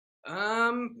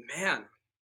 Man,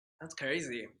 that's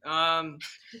crazy.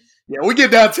 Yeah, we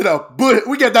get down to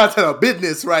the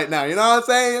business right now. You know what I'm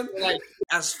saying? Like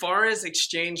as far as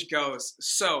Exchange goes,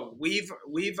 so we've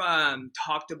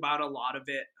talked about a lot of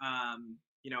it,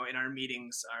 you know, in our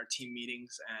meetings, our team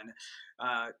meetings,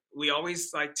 and we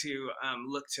always like to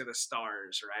look to the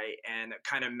stars, right, and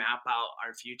kind of map out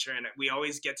our future. And we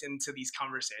always get into these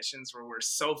conversations where we're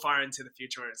so far into the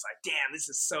future, where it's like, damn, this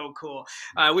is so cool,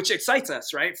 which excites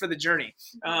us, right, for the journey.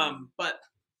 But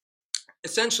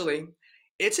essentially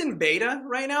it's in beta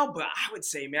right now, but I would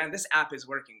say, man, this app is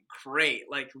working great.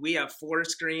 Like we have 4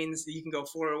 screens. You can go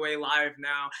 4-way live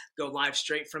now, go live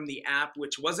straight from the app,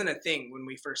 which wasn't a thing when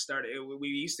we first started. We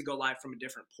used to go live from a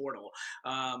different portal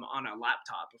on a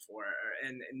laptop before,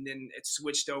 and then it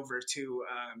switched over to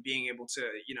being able to,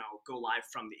 you know, go live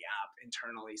from the app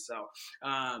internally. So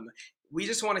we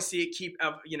just want to see it keep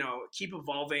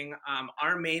evolving.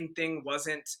 Our main thing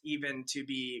wasn't even to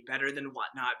be better than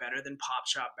Whatnot, better than Pop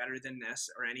Shop, better than this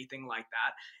or anything like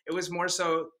that. It was more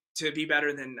so to be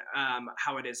better than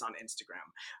how it is on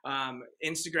Instagram.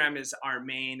 Instagram is our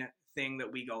main thing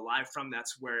that we go live from.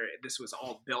 That's where this was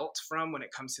all built from when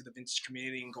it comes to the vintage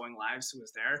community, and going live. So it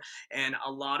was there. And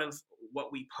a lot of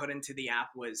what we put into the app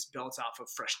was built off of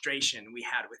frustration we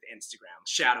had with Instagram,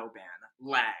 shadow ban,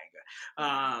 lag,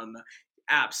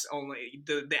 apps only,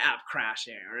 the app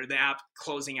crashing or the app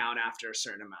closing out after a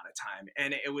certain amount of time.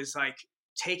 And it was like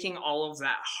taking all of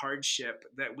that hardship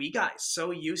that we got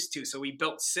so used to. So we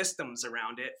built systems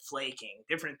around it, flaking,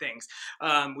 different things.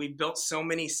 We built so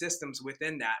many systems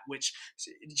within that, which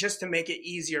just to make it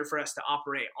easier for us to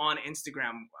operate on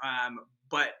Instagram.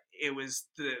 But it was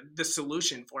the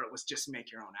solution for it was just make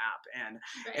your own app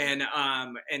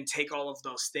and take all of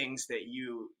those things that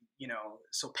you know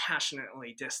so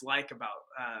passionately dislike about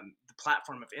the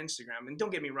platform of Instagram. And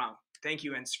don't get me wrong, thank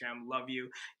you Instagram, love you,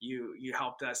 you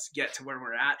helped us get to where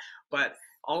we're at, but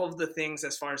all of the things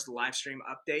as far as the live stream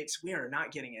updates, we are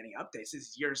not getting any updates. This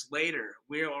is years later.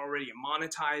 We're already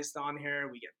monetized on here.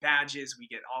 We get badges, we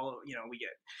get we get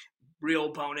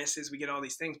real bonuses, we get all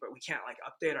these things, but we can't like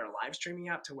update our live streaming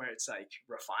app to where it's like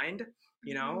refined,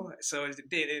 you know. So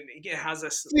it has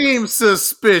us Seems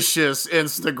suspicious,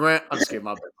 Instagram. I'm just kidding.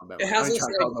 My bad. it I has ain't us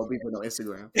trying to call no people no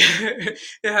Instagram. it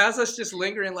has us just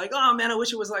lingering like, oh man, I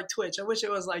wish it was like Twitch, I wish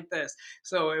it was like this.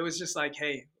 So it was just like,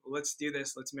 hey, let's do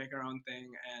this, let's make our own thing,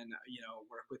 and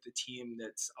work with the team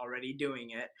that's already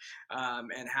doing it,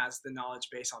 and has the knowledge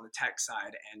base on the tech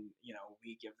side, and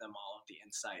we give them all of the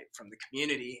insight from the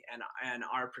community and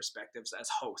our perspectives as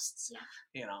hosts.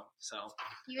 So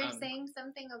you were saying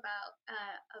something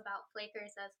about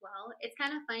flakers as well. It's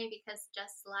kind of funny because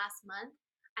just last month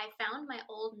I found my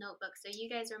old notebook. So you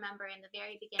guys remember in the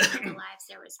very beginning of the lives,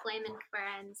 there was Flamin'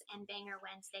 Friends and Banger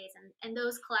Wednesdays and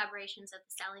those collaborations of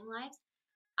the selling lives.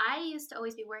 I used to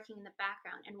always be working in the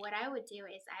background, and what I would do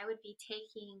is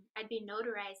I'd be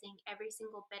notarizing every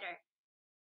single bidder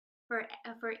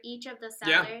for each of the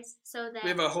sellers, so that we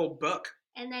have a whole book.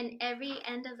 And then every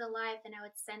end of the live, then I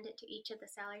would send it to each of the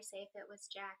sellers, say if it was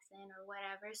Jackson or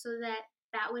whatever, so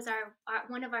that was our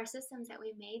one of our systems that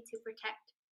we made to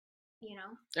protect,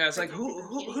 Yeah, it's like protect the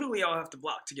who do community. we all have to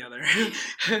block together?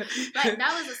 Right,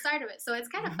 that was the start of it. So it's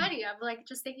kind of funny. I'm like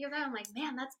just thinking of that. I'm like,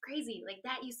 man, that's crazy. Like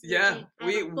that used to be a Yeah, thing.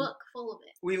 I have a book full of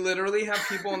it. we literally have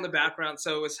people in the background.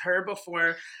 So it was her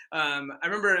before. I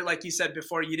remember, like you said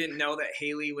before, you didn't know that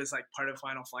Haley was like part of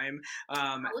Final Flame.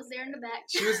 I was there in the back.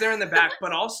 She was there in the back,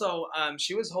 but also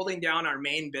she was holding down our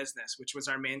main business, which was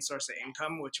our main source of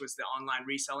income, which was the online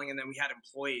reselling, and then we had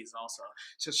employees also.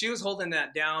 So she was holding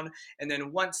that down, and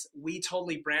then once we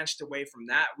totally branched away from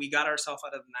that, we got ourselves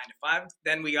out of the 9 to 5.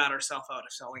 Then we got ourselves out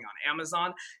of selling on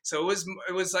Amazon. So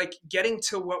it was like getting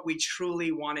to what we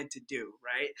truly wanted to do,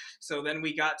 right? So then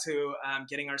we got to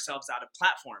getting ourselves out of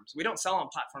platforms. We don't sell on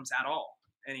platforms at all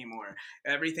anymore.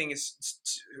 Everything is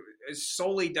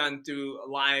solely done through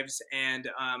lives and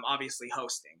obviously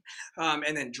hosting,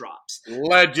 and then drops.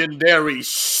 Legendary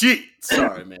shit.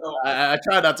 Sorry, man. I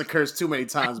try not to curse too many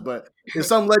times, but if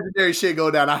some legendary shit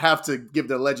go down, I have to give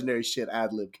the legendary shit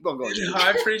ad lib. Keep on going.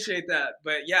 I appreciate that,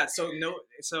 but yeah, so no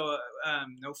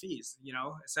fees,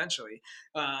 essentially,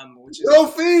 which is No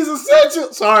fees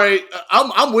essential. Sorry,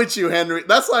 I'm with you, Henry.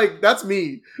 That's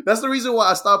me. That's the reason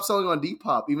why I stopped selling on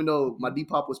Depop, even though my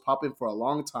Depop was popping for a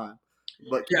long time.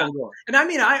 But keep on going. And I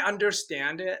mean, I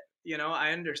understand it.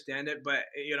 But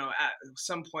at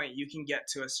some point you can get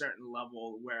to a certain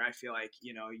level where I feel like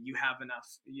you have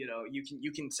enough.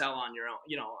 You can sell on your own,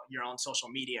 your own social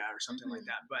media or something like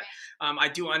that. But I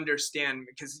do understand,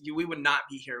 because we would not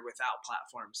be here without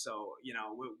platforms. So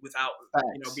without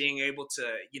being able to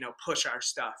push our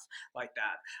stuff like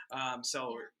that.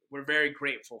 So we're very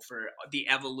grateful for the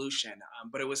evolution,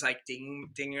 but it was like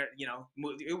dinger,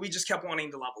 we just kept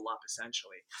wanting to level up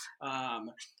essentially.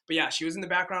 But yeah, she was in the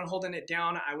background holding it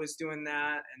down. I was doing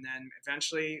that, and then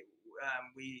eventually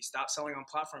we stopped selling on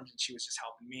platforms, and she was just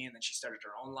helping me. And then she started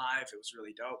her own live. It was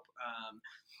really dope.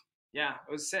 Yeah,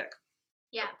 it was sick.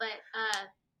 Yeah, but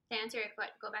to answer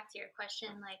go back to your question,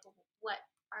 like what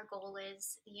our goal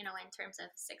is, in terms of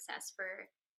success for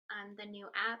the new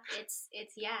app, it's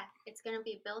going to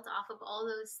be built off of all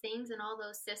those things and all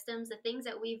those systems, the things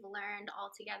that we've learned all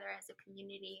together as a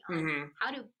community on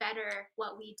how to better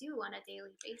what we do on a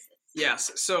daily basis.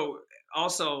 Yes. So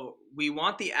also we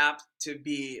want the app to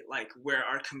be like where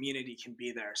our community can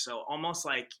be there. So almost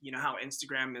like, how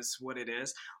Instagram is what it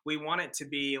is. We want it to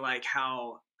be like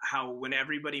how when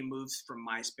everybody moves from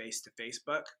MySpace to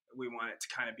Facebook, we want it to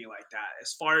kind of be like that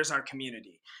as far as our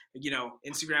community.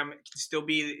 Instagram can still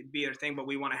be their thing, but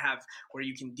we want to have where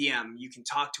you can DM, you can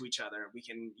talk to each other, we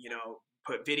can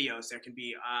put videos, there can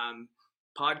be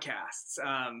podcasts.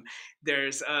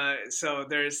 There's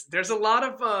a lot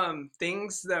of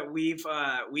things that we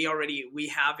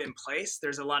have in place.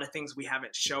 There's a lot of things we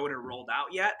haven't showed or rolled out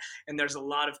yet, and there's a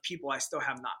lot of people I still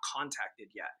have not contacted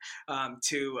yet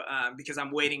because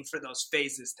I'm waiting for those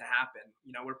phases to happen.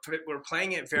 We're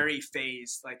playing it very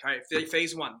phased. Like, all right,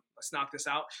 phase 1, let's knock this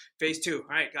out. Phase 2, all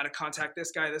right, got to contact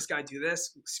this guy, do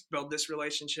this, build this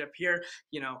relationship here.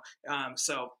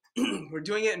 So we're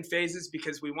doing it in phases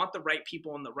because we want the right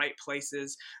people in the right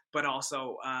places, but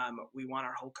also we want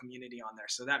our whole community on there.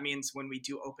 So that means when we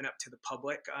do open up to the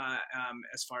public,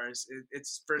 as far as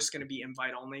it's first going to be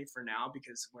invite only for now,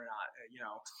 because we're not,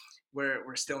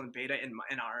 we're still in beta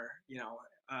in our,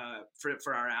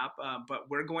 for our app, but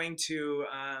we're going to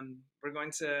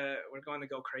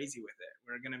go crazy with it.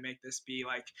 We're going to make this be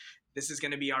like, this is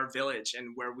going to be our village,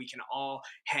 and where we can all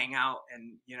hang out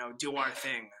and do our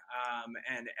thing.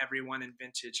 And everyone in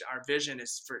vintage, our vision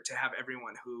is to have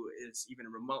everyone who is even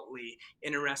remotely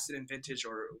interested in vintage,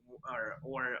 or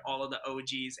all of the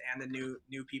OGs and the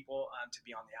new people to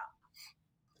be on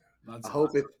the app.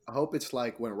 I hope it's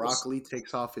like when Rock Lee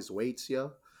takes off his weights,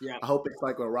 yo. Yeah. I hope it's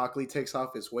like when Rock Lee takes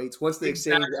off his weights. Once the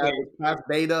exchange Exactly. app is past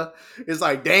beta, it's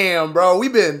like, damn, bro,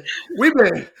 we've been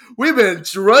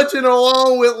trudging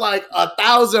along with like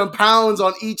 1,000 pounds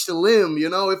on each limb.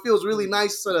 It feels really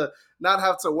nice to not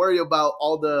have to worry about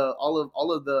all of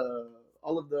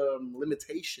the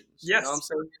limitations. Yes, you know what I'm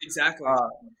saying? Exactly.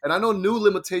 And I know new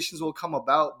limitations will come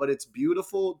about, but it's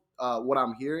beautiful. What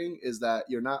I'm hearing is that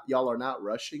y'all are not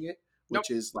rushing it,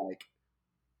 which is like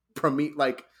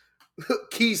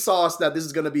key sauce that this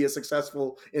is going to be a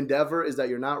successful endeavor, is that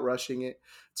you're not rushing it.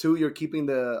 2, you're keeping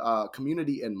the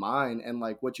community in mind, and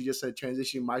like what you just said,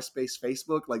 transitioning MySpace,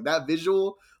 Facebook, like that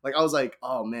visual, like I was like,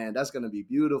 oh man, that's going to be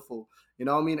beautiful. You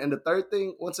know what I mean? And the third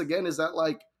thing, once again, is that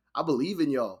like I believe in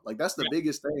y'all. Like that's the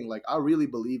biggest thing. Like I really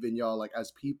believe in y'all, like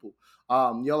as people.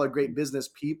 Y'all are great business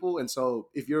people, and so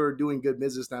if you're doing good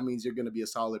business, that means you're gonna be a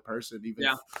solid person, even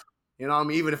Yeah. if you know what I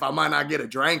mean, even if I might not get a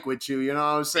drink with you, you know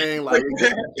what I'm saying? Like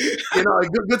you know,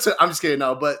 good to, I'm just kidding,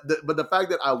 no, but the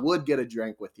fact that I would get a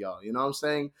drink with y'all, you know what I'm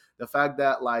saying? The fact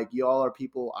that like y'all are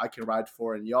people I can ride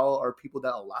for, and y'all are people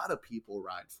that a lot of people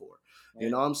ride for. You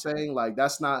Right. know what I'm saying? Like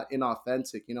that's not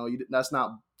inauthentic. You know, that's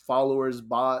not followers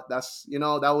bought. That's you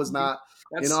know that was not.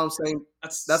 You know That's what I'm saying?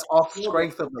 That's that's off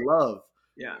strength of the love.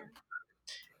 yeah.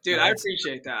 No, Dude, I that's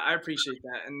appreciate that. I appreciate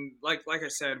that. And like I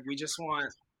said, we just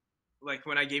want, like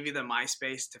when I gave you the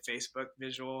MySpace to Facebook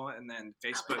visual and then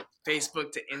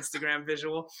Facebook to Instagram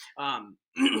visual,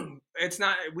 it's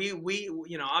not we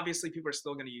you know, obviously people are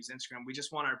still going to use Instagram. We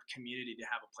just want our community to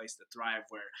have a place to thrive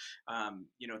where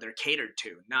you know, they're catered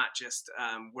to, not just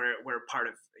we're part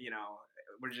of, you know,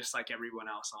 we're just like everyone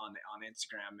else on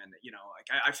Instagram. And you know, like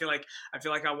I feel like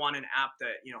I want an app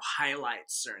that, you know,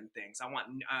 highlights certain things. I want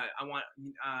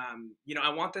you know, I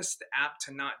want this app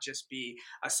to not just be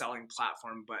a selling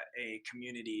platform, but a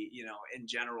community, you know, in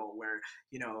general, where,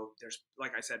 you know, there's,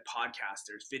 like I said, podcasts,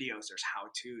 there's videos, there's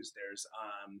how-tos,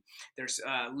 there's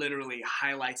literally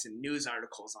highlights and news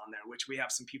articles on there, which we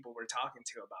have some people we're talking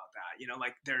to about that. You know,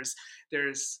 like there's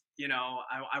you know,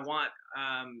 I want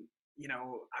you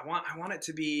know, I want it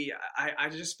to be, I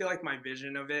just feel like my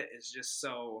vision of it is just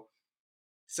so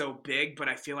big, but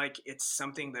I feel like it's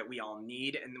something that we all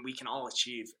need and we can all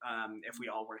achieve if we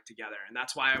all work together. And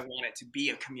that's why I want it to be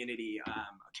a community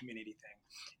thing.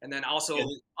 And then also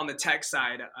on the tech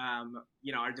side,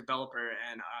 you know, our developer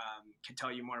and can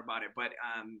tell you more about it. But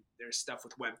there's stuff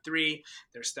with Web3,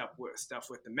 there's stuff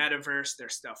with the metaverse,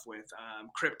 there's stuff with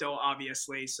crypto,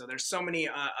 obviously. So there's so many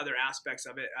other aspects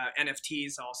of it.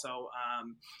 NFTs also.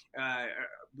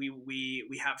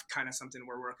 We have kind of something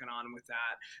we're working on with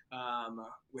that.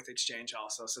 With Exchvnge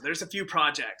also. So there's a few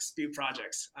projects,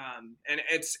 and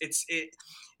it's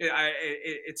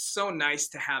so nice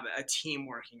to have a team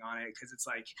working on it, because it's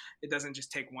like it doesn't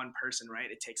just take one person, right?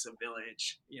 It takes a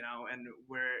village, you know, and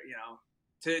we're, you know,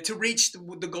 to reach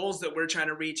the goals that we're trying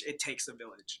to reach, it takes a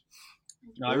village.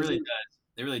 no, it really does.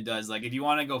 It really does. Like if you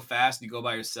want to go fast, you go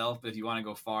by yourself. But if you want to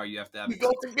go far, you have to have We a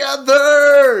go team.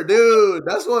 together, dude.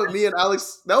 That's what me and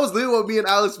Alex. That was literally what me and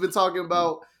Alex been talking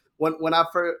about when I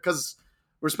first. Because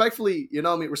respectfully, you know,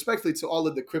 what I mean, respectfully to all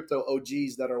of the crypto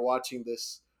OGs that are watching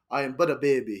this, I am but a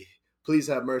baby. Please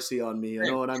have mercy on me. You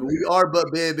know what I mean? We are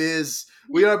but babies.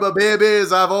 We are but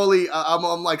babies.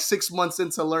 I'm like 6 months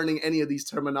into learning any of these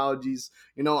terminologies.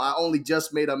 You know, I only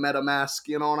just made a MetaMask.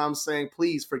 You know what I'm saying?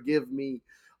 Please forgive me.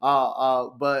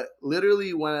 But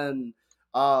literally when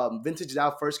Vintage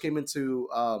DAO first came into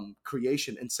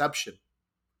creation, inception,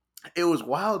 it was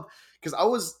wild because I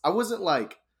wasn't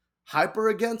like hyper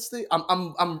against it.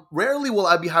 I'm rarely will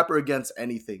I be hyper against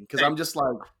anything because I'm just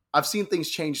like I've seen things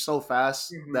change so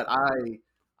fast that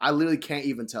I literally can't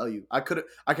even tell you. I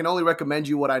can only recommend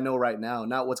you what I know right now,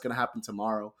 not what's gonna happen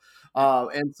tomorrow.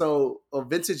 And so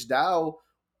Vintage DAO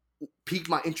piqued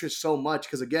my interest so much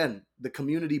because again the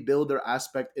community builder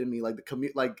aspect in me, like the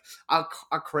community, like I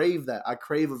crave that. I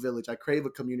crave a village, I crave a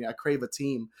community, I crave a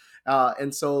team.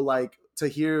 And so like to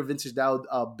hear Vintage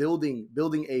DAO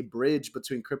building a bridge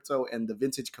between crypto and the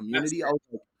vintage That's community, I was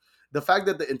like, the fact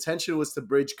that the intention was to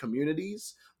bridge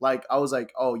communities, like I was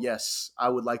like, oh yes, I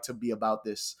would like to be about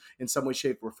this in some way,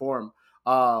 shape, or form.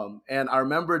 And I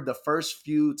remember the first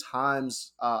few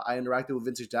times I interacted with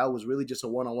Vintage DAO was really just a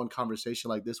one-on-one conversation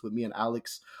like this with me and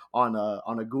Alex on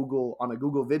a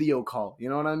Google video call. You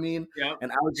know what I mean? yeah.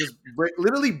 And I was just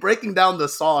literally breaking down the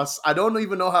sauce. I don't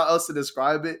even know how else to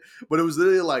describe it, but it was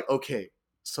literally like, okay,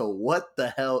 so what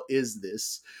the hell is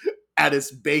this? At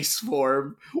its base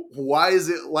form, why is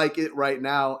it like it right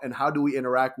now, and how do we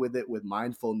interact with it with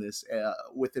mindfulness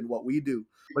within what we do?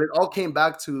 But it all came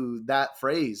back to that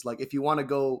phrase, like if you want to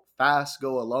go fast,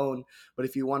 go alone, but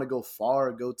if you want to go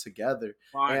far, go together.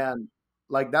 Fine. And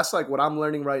like that's like what I'm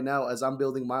learning right now as I'm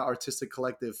building my artistic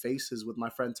collective Faces with my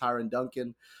friend Tyron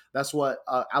Duncan. That's what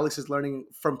Alex is learning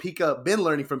from Pika, been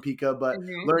learning from Pika, but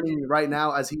learning right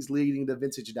now as he's leading the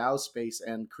Vintage DAO space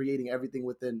and creating everything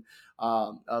within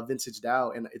Vintage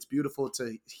DAO. And it's beautiful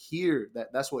to hear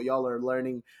that that's what y'all are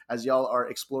learning as y'all are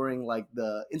exploring like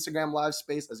the Instagram live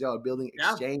space, as y'all are building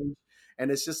Yeah. Exchvnge.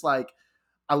 And it's just like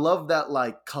I love that,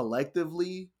 like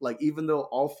collectively, like even though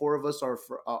all four of us are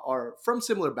from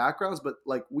similar backgrounds, but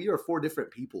like we are four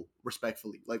different people,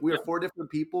 respectfully. Like we are four different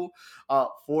people from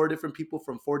four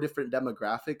different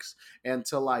demographics, and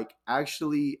to like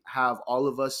actually have all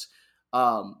of us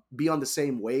be on the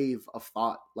same wave of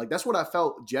thought. Like that's what I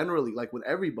felt generally, like with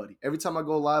everybody. Every time I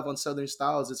go live on Southern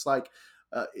Styles, it's like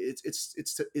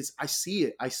it's I see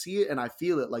it and I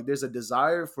feel it. Like there's a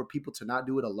desire for people to not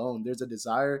do it alone. There's a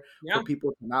desire for Yeah.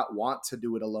 people to not want to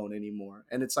do it alone anymore.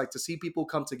 And it's like to see people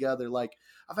come together. Like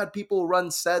I've had people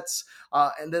run sets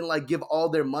and then like give all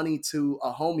their money to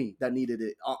a homie that needed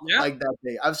it Yeah. like that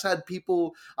day. I've had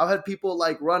people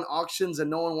like run auctions and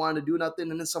no one wanted to do nothing,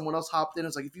 and then someone else hopped in.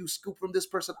 It's like, if you scoop from this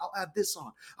person, I'll add this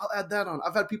on, I'll add that on.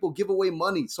 I've had people give away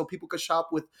money so people could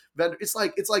shop with vendors.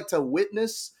 It's like to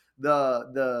witness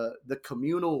the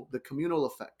communal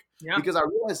effect, Yeah. because I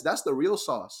realize that's the real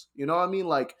sauce. You know what I mean?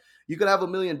 Like you could have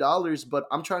 $1,000,000, but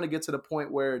I'm trying to get to the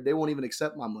point where they won't even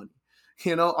accept my money.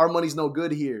 You know, our money's no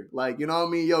good here. Like, you know what I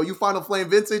mean? Yo, you Final Flame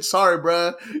Vintage, sorry,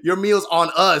 bruh. Your meal's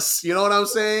on us. You know what I'm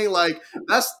saying? Like,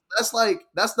 that's the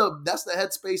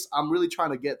headspace I'm really trying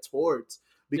to get towards,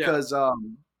 Yeah.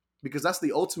 because that's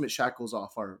the ultimate shackles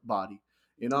off our body.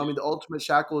 You know what I Yeah. mean? The ultimate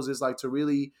shackles is like to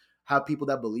really have people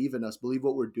that believe in us, believe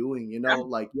what we're doing. You know,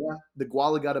 like, yeah, the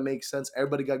guala got to make sense.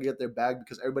 Everybody got to get their bag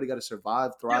because everybody got to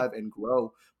survive, Yeah. thrive, and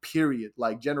grow. Period.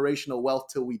 Like generational wealth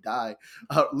till we die.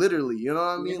 Literally, you know what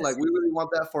I mean? Yes. Like we really want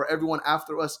that for everyone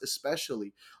after us,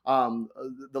 especially.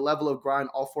 The level of grind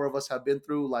all four of us have been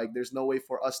through. Like, there's no way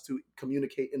for us to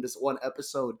communicate in this one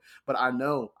episode. But I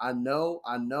know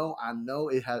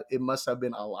it must have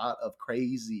been a lot of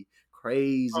crazy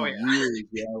Oh yeah. years,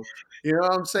 yo. You know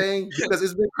what I'm saying? Because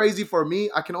it's been crazy for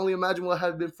me. I can only imagine what it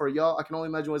has been for y'all. I can only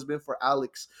imagine what it's been for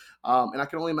Alex. And I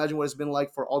can only imagine what it's been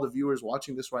like for all the viewers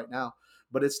watching this right now.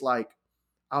 But it's like,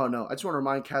 I don't know. I just want to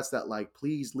remind cats that, like,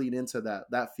 please lean into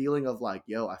that feeling of like,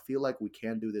 yo, I feel like we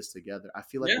can do this together. I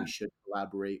feel like Yeah. we should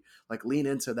collaborate. Like, lean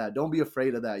into that. Don't be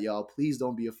afraid of that, y'all. Please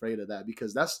don't be afraid of that,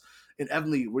 because that's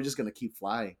inevitably we're just gonna keep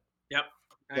flying. Yep.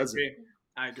 I Does it? agree.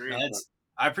 I agree. That's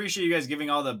I appreciate you guys giving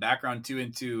all the background too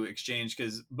into Exchange,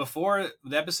 because before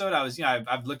the episode, I was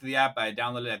I've looked at the app. I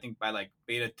downloaded it, I think by like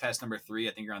beta test number 3.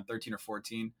 I think you're on 13 or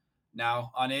 14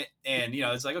 now on it, and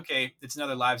it's like, okay, it's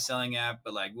another live selling app,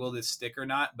 but like, will this stick or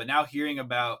not? But now hearing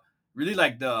about really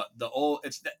like the old,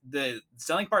 it's the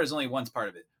selling part is only one part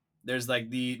of it. There's like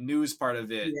the news part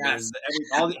of it. There's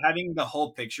Yes. having the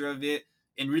whole picture of it,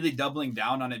 and really doubling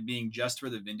down on it being just for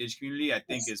the vintage community. I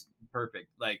think Yes. is perfect.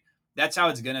 Like that's how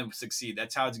it's gonna succeed.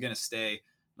 That's how it's gonna stay.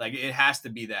 Like it has to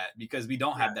be that, because we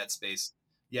don't Yeah. have that space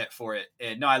yet for it.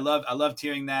 And no, I loved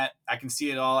hearing that. I can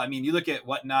see it all. I mean, you look at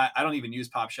Whatnot. I don't even use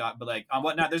Pop Shop, but like on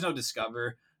Whatnot, there's no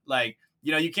Discover. Like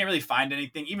you can't really find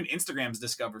anything. Even Instagram's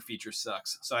Discover feature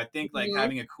sucks. So I think like Mhm.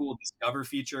 having a cool Discover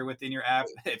feature within your app,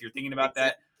 if you're thinking about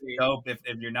that, Exactly. dope.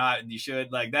 If you're not, you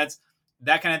should. Like that's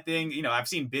that kind of thing. I've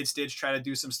seen Bid Stitch try to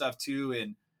do some stuff too,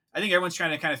 and I think everyone's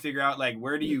trying to kind of figure out like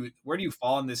where do you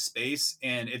fall in this space,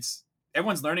 and it's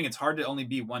everyone's learning it's hard to only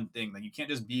be one thing. Like you can't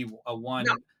just be a No. one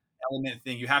element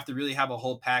thing. You have to really have a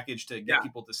whole package to get Yeah.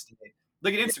 people to stay.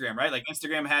 Look at Instagram, right? Like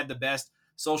Instagram had the best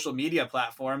social media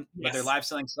platform, but their Yes. live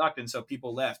selling sucked, and so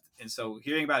people left. And so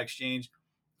hearing about Exchange,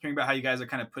 hearing about how you guys are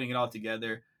kind of putting it all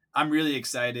together, I'm really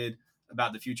excited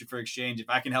about the future for Exchange. If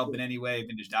I can help in any way,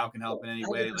 Vintage Dow can help in any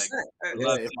way. Like 100%. would Yeah,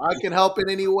 love if to I do can help in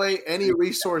any way, any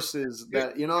resources We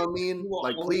that, you know what I mean, will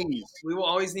like, always, please. we will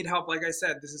always need help. Like I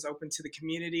said, this is open to the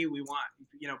community. We want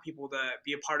people to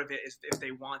be a part of it if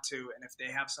they want to, and if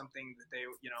they have something that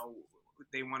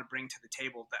they want to bring to the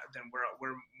table, then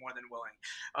we're more than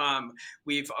willing.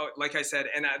 We've like I said,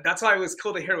 and that's why it was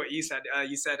cool to hear what you said.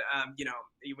 You said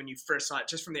when you first saw it,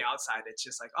 just from the outside, it's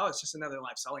just like, oh, it's just another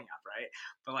live selling app, right?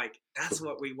 But like that's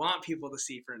what we want people to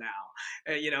see for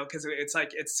now, because it's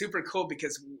like it's super cool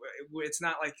because it's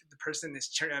not like the person is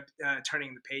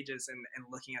turning the pages and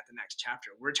looking at the next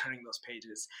chapter. We're turning those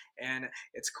pages, and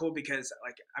it's cool because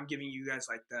like I'm giving you guys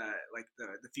like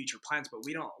the future plans, but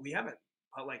we haven't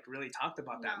like really talked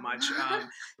about that much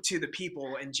to the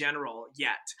people in general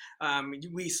yet.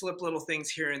 We slip little things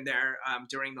here and there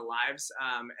during the lives,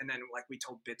 and then like we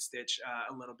told BitStitch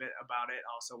a little bit about it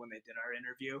also when they did our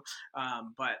interview.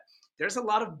 But there's a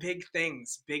lot of big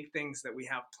things that we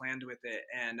have planned with it,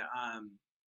 and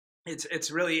it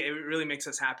really makes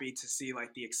us happy to see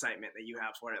like the excitement that you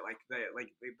have for it, like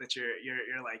that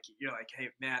you're like, hey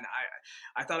man,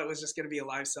 I thought it was just going to be a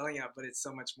live selling app, but it's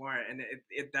so much more. And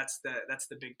that's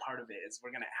the big part of it, is we're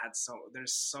going to add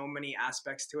there's so many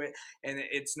aspects to it, and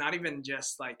it's not even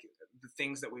just like the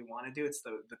things that we want to do. It's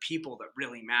the people that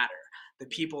really matter, the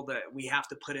people that we have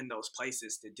to put in those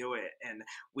places to do it. And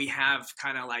we have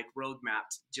kind of like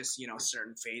roadmapped just,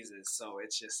 certain phases. So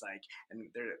it's just like, and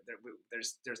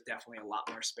there's definitely a lot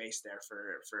more space there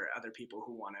for other people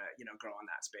who want to, grow in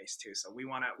that space too. So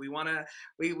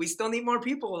we still need more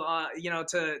people,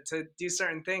 to do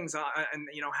certain things, and,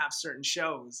 have certain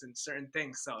shows and certain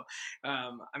things. So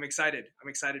I'm excited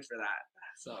for that.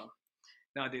 So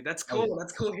no, dude, that's Oh, yeah. cool.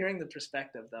 That's cool hearing the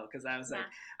perspective though, because I was like,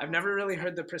 I've never really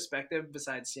heard the perspective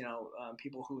besides,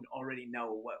 people who already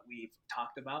know what we've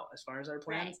talked about as far as our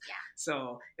plans. Right, yeah.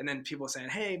 So, and then people saying,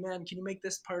 "Hey, man, can you make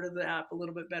this part of the app a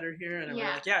little bit better here?" And we're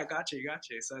like, "Yeah, I got you.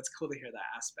 So it's cool to hear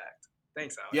that aspect.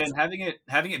 Thanks, Alex. Yeah, and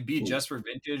having it be just for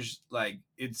vintage, like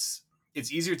it's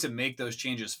easier to make those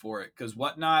changes for it, because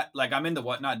Whatnot, like I'm in the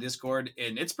Whatnot Discord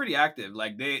and it's pretty active.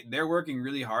 Like they're working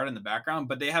really hard in the background,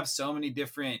 but they have so many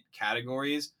different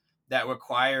categories that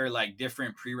require like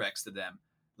different prereqs to them.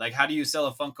 Like how do you sell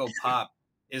a Funko Pop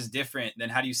is different than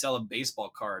how do you sell a baseball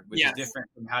card, which is different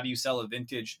from how do you sell a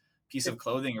vintage piece of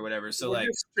clothing or whatever. So We're like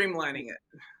just streamlining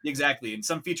it. exactly, and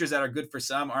some features that are good for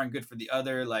some aren't good for the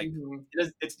other. Like Mhm.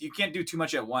 you can't do too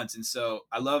much at once. And so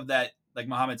I love that, like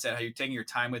Mohammed said, how you're taking your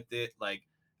time with it. Like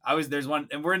there's one,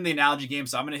 and we're in the analogy game,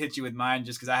 so I'm gonna hit you with mine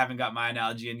just because I haven't got my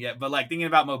analogy in yet. But like thinking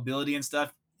about mobility and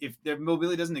stuff, if their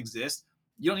mobility doesn't exist,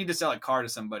 you don't need to sell a car to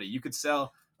somebody. You could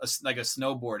sell like a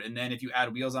snowboard, and then if you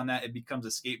add wheels on that, it becomes a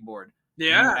skateboard.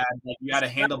 Yeah. You add a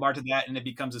handlebar to that, and it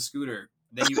becomes a scooter.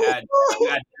 Then you add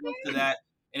pedals to that,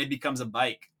 and it becomes a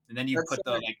bike. And then you That's put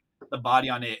right. the body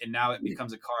on it, and now it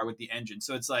becomes a car with the engine.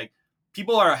 So it's like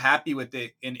people are happy with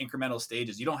it in incremental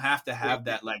stages. You don't have to have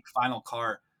that like final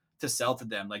car to sell to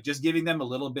them. Like just giving them a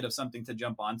little bit of something to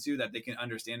jump onto that they can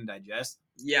understand and digest,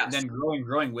 and Yes. then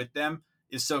growing with them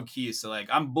is so key. So like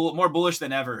I'm more bullish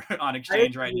than ever on I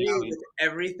Exchvnge right agree now. with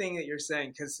everything that you're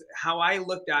saying, because how I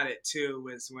looked at it too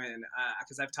was when,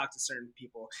 because I've talked to certain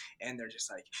people and they're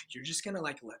just like, you're just gonna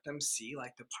like let them see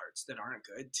like the parts that aren't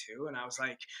good too, and I was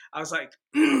like,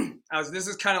 this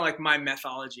is kind of like my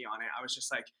methodology on it. I was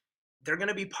just like, they're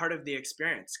gonna be part of the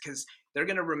experience because they're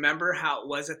gonna remember how it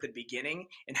was at the beginning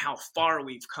and how far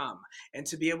we've come, and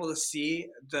to be able to see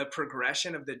the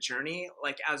progression of the journey,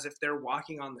 like as if they're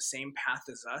walking on the same path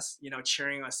as us,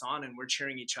 cheering us on and we're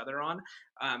cheering each other on.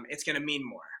 It's going to mean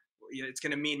more. It's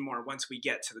going to mean more once we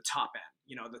get to the top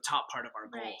end, the top part of our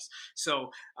goals. Right.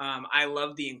 So I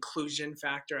love the inclusion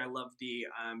factor. I love the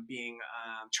being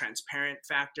transparent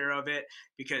factor of it,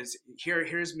 because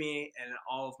here's me and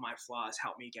all of my flaws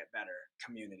help me get better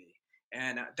community.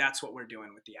 And that's what we're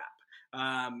doing with the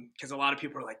app. Because a lot of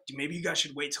people are like, maybe you guys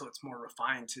should wait till it's more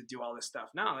refined to do all this stuff.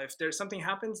 No, if there's something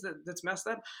happens that's messed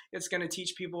up, it's going to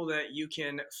teach people that you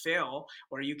can fail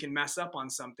or you can mess up on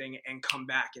something and come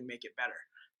back and make it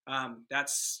better.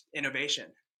 That's innovation,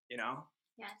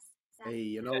 Yes.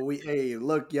 Hey, Exactly.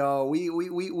 look, y'all,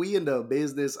 we in the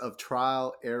business of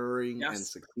trial, erroring, and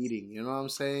Yes. succeeding. You know what I'm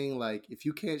saying? Like, if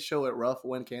you can't show it rough,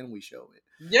 when can we show it?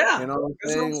 Yeah, You know what I'm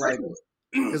that's what I'm saying? Like, saying.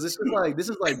 because it's just like this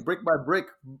is like brick by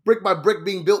brick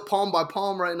being built palm by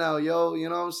palm right now, yo. You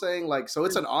know what I'm saying? Like, so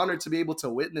it's an honor to be able to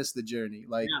witness the journey.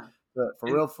 Like, Yeah. for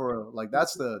And real. Like,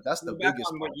 that's the go back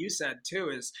biggest on what part. you said too,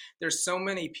 is there's so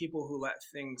many people who let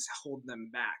things hold them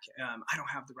back. I don't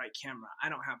have the right camera, I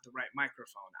don't have the right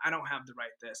microphone, I don't have the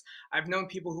right this. I've known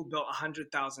people who built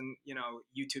 100,000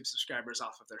 YouTube subscribers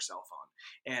off of their cell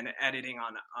phone and editing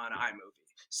on iMovie.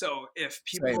 So if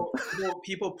Same.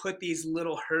 people put these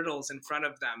little hurdles in front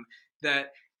of them,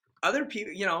 that other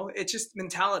people, it's just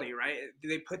mentality, right?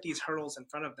 They put these hurdles in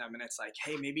front of them and it's like,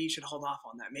 hey, maybe you should hold off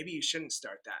on that, maybe you shouldn't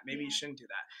start that, maybe you shouldn't do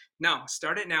that. No,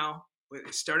 start it now,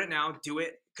 do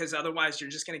it, because otherwise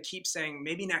you're just going to keep saying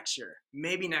maybe next year,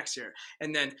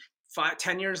 and then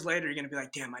 10 years later you're going to be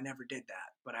like, damn, I never did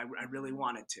that, but I really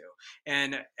wanted to.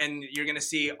 And you're going to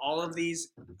see all of these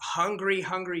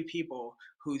hungry people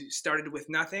who started with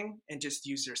nothing and just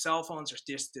used their cell phones or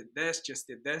just did this,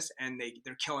 and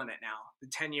they're killing it now. The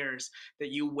 10 years that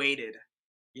you waited,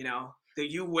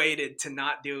 to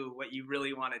not do what you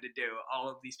really wanted to do, all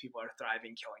of these people are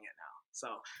thriving, killing it now. So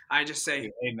I just say,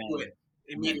 do Amen. it Amen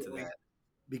to immediately. that.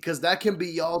 Because that can be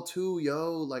y'all too,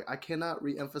 yo. Like, I cannot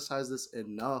re-emphasize this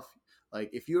enough. Like,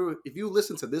 if you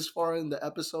listen to this far in the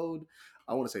episode,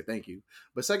 I want to say thank you.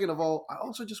 But second of all, I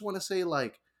also just want to say,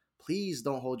 like, please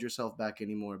don't hold yourself back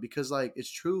anymore, because like it's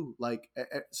true. Like,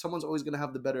 someone's always gonna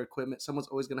have the better equipment. Someone's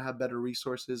always gonna have better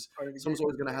resources. Part of the Someone's game.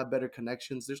 always gonna have better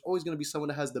connections. There's always gonna be someone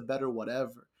that has the better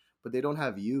whatever, but they don't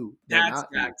have you. They're That's not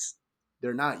you. facts.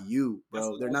 they're not you,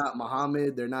 bro. They're not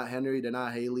Muhammad. They're not Henry. They're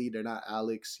not Haley. They're not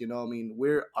Alex. You know what I mean?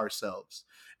 We're ourselves.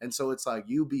 And so it's like,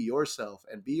 you be yourself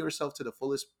and be yourself to the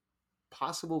fullest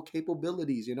possible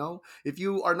capabilities. If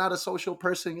you are not a social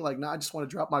person, you're like, nah, I just want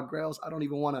to drop my grails. I don't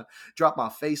even want to drop my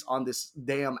face on this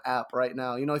damn app right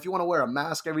now. If you want to wear a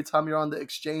mask every time you're on the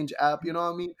Exchvnge app, you know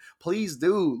what I mean, please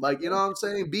do. Like, you know what I'm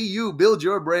saying, be you, build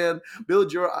your brand,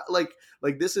 build your like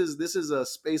this is a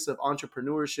space of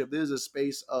entrepreneurship. This is a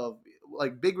space of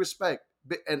like big respect.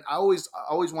 And I always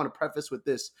want to preface with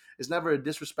this: it's never a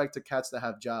disrespect to cats that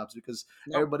have jobs, because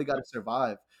everybody got to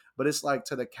survive. But it's like,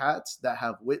 to the cats that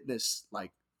have witnessed,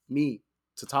 like me,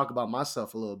 to talk about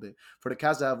myself a little bit, for the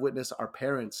cats that have witnessed our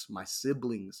parents, my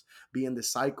siblings, be in the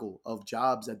cycle of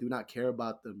jobs that do not care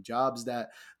about them, jobs that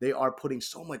they are putting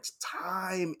so much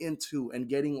time into and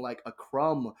getting like a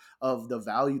crumb of the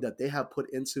value that they have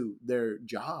put into their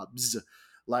jobs.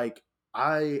 Like,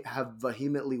 I have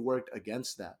vehemently worked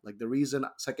against that. Like, the reason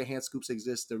secondhand scoops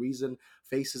exist, the reason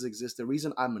faces exist, the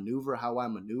reason I maneuver how I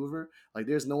maneuver, like,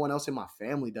 there's no one else in my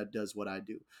family that does what I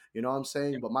do. You know what I'm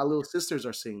saying? But my little sisters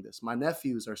are seeing this. My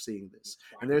nephews are seeing this.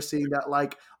 And they're seeing that,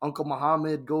 like, Uncle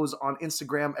Muhammad goes on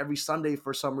Instagram every Sunday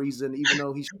for some reason, even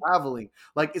though he's traveling.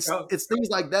 Like, it's things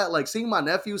like that. Like, seeing my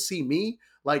nephews see me,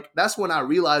 like, that's when I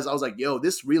realized, I was like, yo,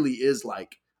 this really is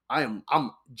like, I'm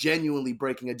genuinely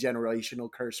breaking a generational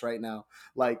curse right now,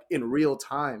 like in real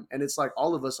time. And it's like,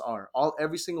 all of us are,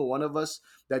 every single one of us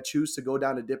that choose to go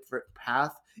down a different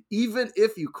path, even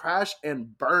if you crash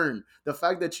and burn, the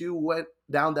fact that you went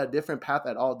down that different path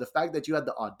at all, the fact that you had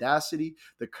the audacity,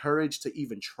 the courage to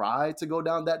even try to go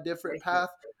down that different path,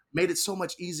 made it so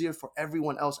much easier for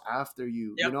everyone else after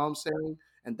you. You know what I'm saying?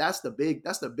 And that's the big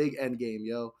end game,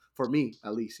 yo, for me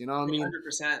at least. You know what I mean?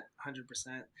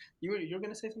 100%. You were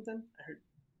gonna say something? I heard.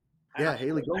 Yeah,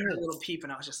 Haley, go I ahead. heard a little peep,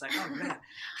 and I was just like, oh man.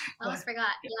 I almost forgot.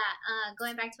 Yeah,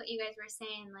 going back to what you guys were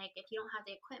saying, like, if you don't have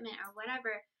the equipment or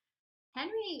whatever,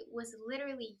 Henry was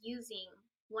literally using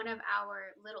one of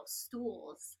our little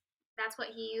stools. That's what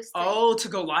he used to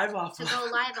go live off of.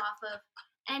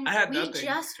 And we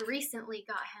just recently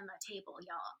got him a table,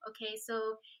 y'all. Okay,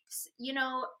 so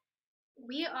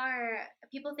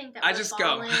people think that we're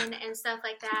fallen and stuff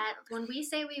like that. When we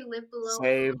say we live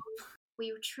below,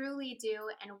 we truly do,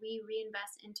 and we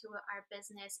reinvest into our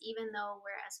business, even though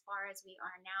we're as far as we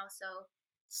are now. So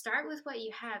start with what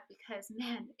you have, because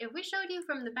man, if we showed you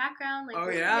from the background, like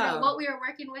what we were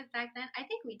working with back then, I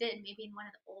think we did maybe in one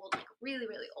of the old, like really,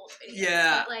 really old videos.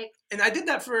 Yeah, but and I did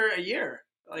that for a year.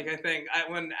 Like, I think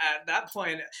when at that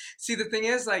point, see, the thing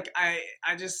is, like, I'm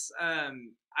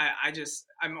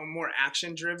more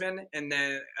action driven, and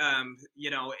then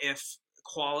if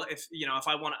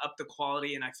I want to up the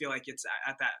quality and I feel like it's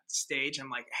at that stage, I'm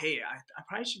like, hey, I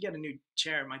probably should get a new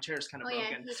chair. My chair is kind of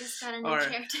broken. Yeah, you just got a new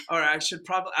chair. Or I should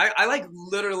probably, I like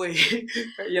literally,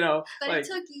 But it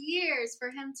took years for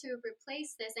him to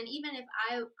replace this. And even if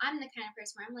I'm the kind of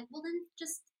person where I'm like, well, then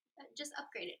just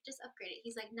upgrade it. Just upgrade it.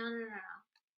 He's like, no.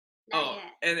 Not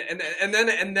yet.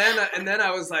 And then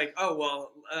I was like, oh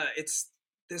well, it's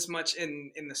this much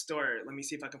in the store. Let me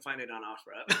see if I can find it on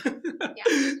OfferUp.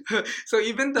 Yeah. So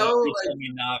even though like,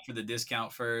 not for the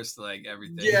discount first, like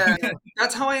everything. Yeah,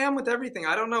 that's how I am with everything.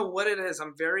 I don't know what it is.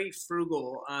 I'm very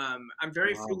frugal. I'm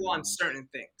very frugal on certain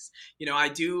things. I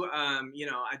do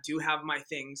have my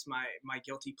things, my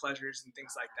guilty pleasures and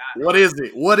things like that. What is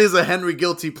it? What is a Henry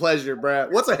guilty pleasure,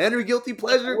 Brad? What's a Henry guilty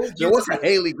pleasure? What's a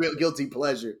Haley guilty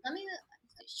pleasure?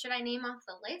 Should I name off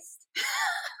the list?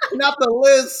 Not the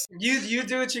list. You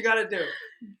do what you gotta do.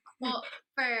 Well,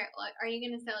 are you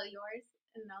gonna tell yours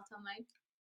and I'll tell mine?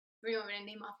 Or you want me to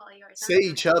name off all yours? Say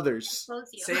each other's.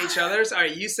 Say each other's. All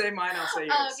right, you say mine. I'll say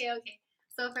yours. Oh, okay.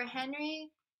 So for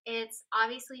Henry, it's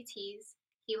obviously teas.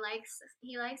 He likes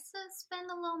to spend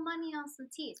a little money on some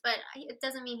teas, but it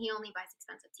doesn't mean he only buys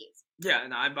expensive teas. Yeah,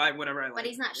 no, I buy whatever I like. But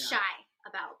he's not shy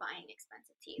about buying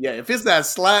expensive teas. Yeah, if it's that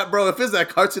slap, bro, if it's that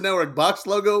Cartoon Network box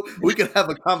logo, we can have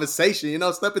a conversation.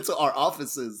 Step into our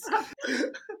offices.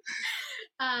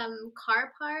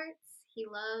 Car parts. He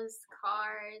loves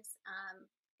cars.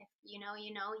 If you know, he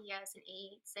has an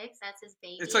 886. That's his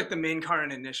baby. It's like the main car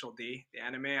in Initial D, the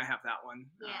anime. I have that one.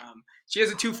 Yeah. She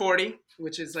has a 240,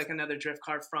 which is like another drift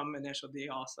car from Initial D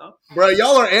also. Bro,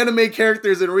 y'all are anime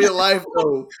characters in real life,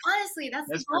 though. Honestly, that's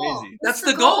the goal. Crazy. That's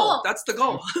the goal. That's the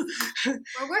goal.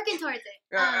 We're working towards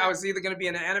it. I was either going to be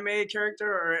an anime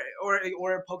character or a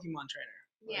Pokemon trainer.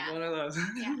 Yeah. Like one of those.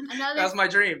 Yeah. That's my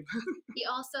dream. He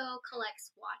also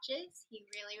collects watches. He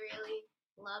really, really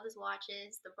loves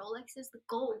watches. The Rolex is the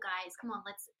goal, guys. Come on,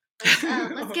 let's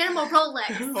Let's get him a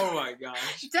Rolex. Oh my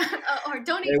gosh. Or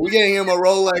don't Hey, even. we getting him a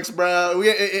Rolex, bro. We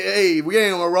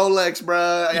getting him a Rolex,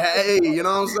 bro. Hey, you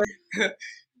know what I'm saying?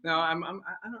 No, I'm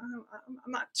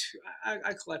not too.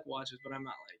 I collect watches, but I'm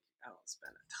not like I don't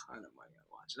spend a ton of money on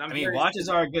watches. I mean, watches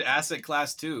are a good asset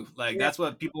class too. Like that's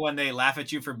what people when they laugh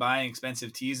at you for buying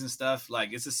expensive teas and stuff.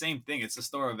 Like it's the same thing. It's a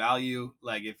store of value.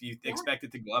 Like if you expect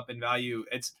it to go up in value,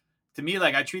 it's to me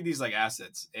like I treat these like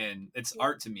assets, and it's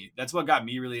art to me. That's what got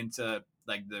me really into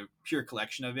like the pure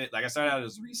collection of it. Like I started out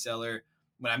as a reseller.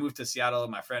 When I moved to Seattle,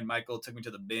 my friend Michael took me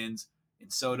to the bins in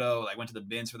Soto. Like went to the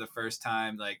bins for the first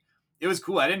time. Like it was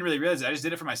cool. I didn't really realize it. I just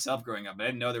did it for myself growing up. I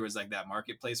didn't know there was like that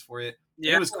marketplace for it.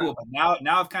 Yeah. It was cool. But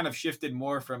now I've kind of shifted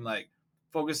more from like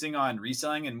focusing on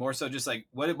reselling and more so just like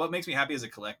what makes me happy as a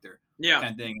collector. Kind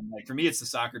of thing. And like for me, it's the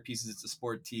soccer pieces, it's the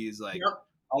sport tees, like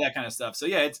all that kind of stuff. So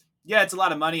it's a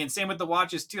lot of money, and same with the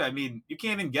watches too. I mean, you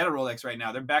can't even get a Rolex right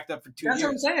now; they're backed up for 2 years. That's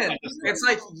what I'm saying. It's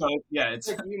like it's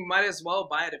like you might as well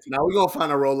buy it if you. Now we're gonna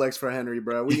find a Rolex for Henry,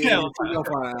 bro. We gonna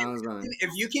find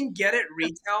if you can get it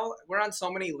retail, we're on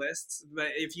so many lists, but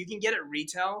if you can get it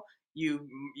retail, you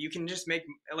can just make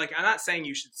like I'm not saying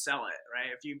you should sell it,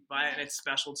 right? If you buy it and it's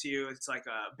special to you, it's like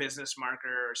a business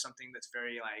marker or something that's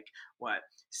very like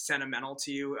sentimental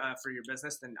to you for your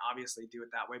business, then obviously do it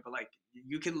that way. But like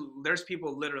there's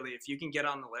people literally, if you can get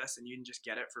on the list and you can just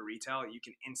get it for retail, you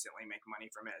can instantly make money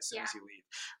from it as soon as you leave.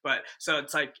 But so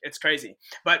it's like it's crazy.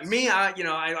 But me, I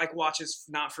like watches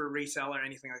not for resale or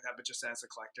anything like that, but just as a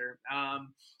collector.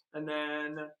 And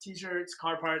then t-shirts,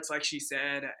 car parts, like she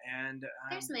said, and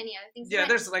there's many other things. Yeah,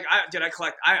 there's like I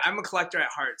collect. I'm a collector at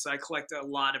heart, so I collect a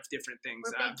lot of different things.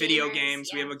 Video games.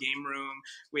 We have a game room.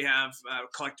 We have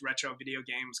collect retro video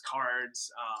games,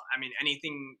 cards. I mean,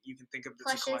 anything you can think of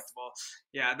that's a collectible.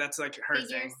 Yeah, that's like her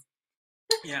thing.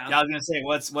 Yeah. I was gonna say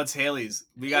what's Haley's.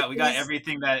 We got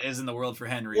everything that is in the world for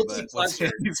Henry, but what's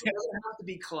Haley's? It doesn't have to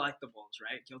be collectibles,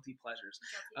 right? Guilty pleasures.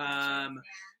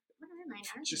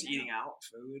 Just eating out,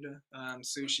 food,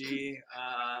 sushi.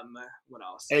 What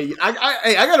else? Hey,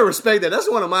 I gotta respect that. That's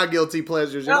one of my guilty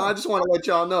pleasures. You know, I just want to let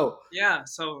y'all know. Yeah,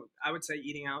 so I would say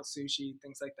eating out, sushi,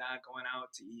 things like that, going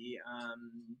out to eat.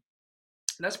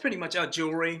 That's pretty much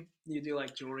jewelry. You do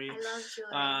like jewelry. I love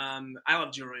jewelry. I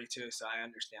love jewelry too, so I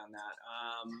understand that.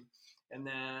 And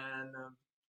then.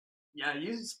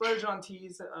 You splurge on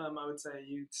teas. I would say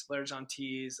you splurge on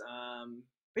teas.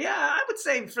 But yeah, I would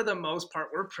say for the most part,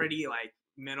 we're pretty like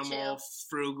minimal,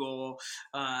 frugal.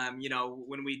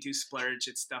 When we do splurge,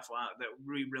 it's stuff that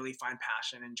we really find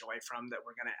passion and joy from that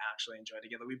we're gonna actually enjoy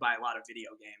together. We buy a lot of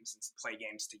video games and play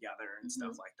games together and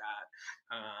stuff like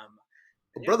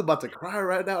that. Brother about to cry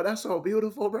right now. That's so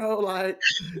beautiful, bro. Like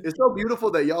it's so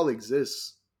beautiful that y'all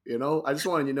exist. You know, I just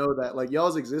wanted you to know that, like,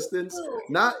 y'all's existence,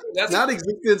 not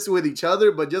existence with each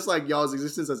other, but just like y'all's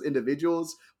existence as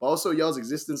individuals, but also y'all's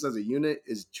existence as a unit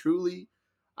is truly,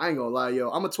 I ain't gonna lie,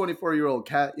 yo, I'm a 24-year-old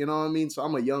cat, you know what I mean? So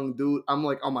I'm a young dude. I'm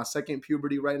like on my second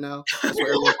puberty right now. That's what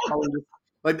everyone's calling this.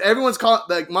 Like everyone's calling,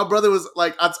 like my brother was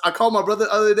like, I called my brother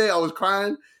the other day. I was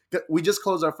crying. We just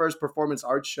closed our first performance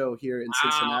art show here in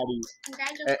Cincinnati.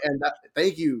 And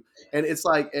thank you. And it's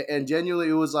like, and genuinely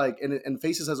it was like, and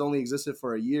Faces has only existed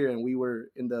for a year, and we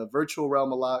were in the virtual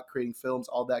realm a lot, creating films,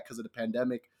 all that because of the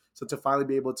pandemic. So to finally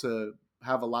be able to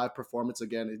have a live performance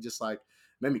again, it just like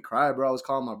made me cry, bro. I was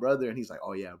calling my brother and he's like,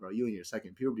 oh yeah, bro, you in your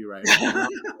second puberty right now.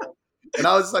 And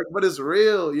I was like, but it's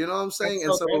real, you know what I'm saying?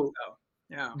 And so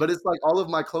yeah. But it's like all of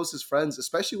my closest friends,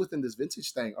 especially within this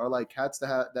vintage thing, are like cats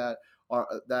that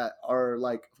are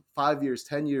like 5 years,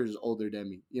 10 years older than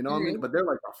me. You know what I mean? But they're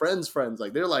like my friends.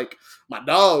 Like they're like my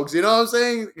dogs. You know what I'm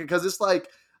saying? Because it's like,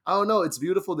 I don't know. It's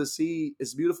beautiful to see.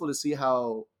 It's beautiful to see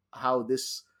how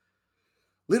this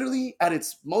literally at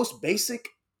its most basic,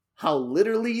 how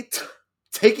literally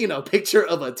taking a picture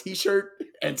of a t-shirt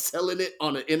and selling it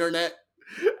on the internet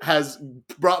has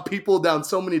brought people down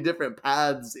so many different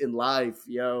paths in life,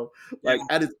 yo. Like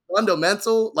at its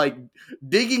fundamental, like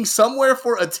digging somewhere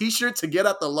for a t-shirt to get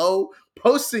at the low,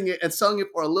 posting it and selling it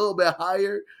for a little bit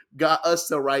higher got us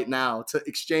to right now to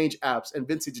exchange apps and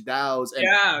vintage DAOs and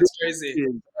it's crazy.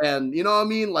 And you know what I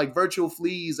mean? Like virtual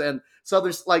fleas and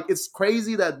Southern, like it's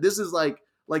crazy that this is like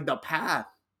the path.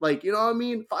 Like, you know what I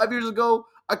mean? 5 years ago,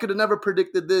 I could have never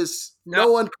predicted this.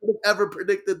 No one could have ever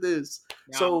predicted this.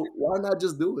 No. So why not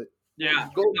just do it? Yeah,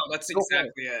 that's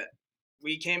exactly it.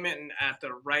 We came in at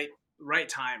the right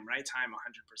time, 100%.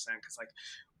 Because like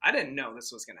I didn't know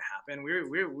this was going to happen.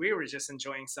 We were just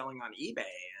enjoying selling on eBay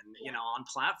and on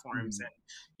platforms and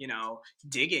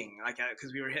digging like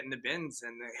because we were hitting the bins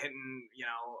and hitting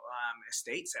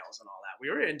estate sales and all that. We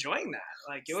were enjoying that.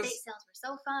 Like it was Estate sales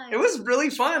were so fun. it was really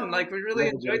fun. So, Like we really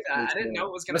enjoyed that. I didn't know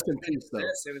it was going to Rest in turn into peace, though.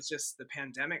 this. It was just the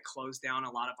pandemic closed down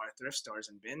a lot of our thrift stores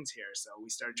and bins here, so we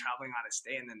started traveling out of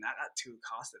state, and then that got too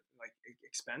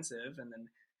expensive, and then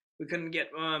we couldn't get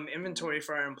inventory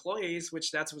for our employees,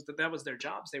 which that was their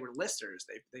jobs. They were listers.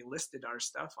 They listed our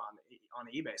stuff on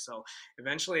eBay. So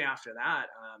eventually, after that,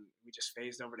 we just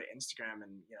phased over to Instagram,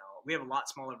 and we have a lot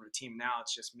smaller of a team now.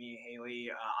 It's just me,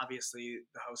 Haley, obviously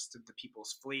the host of the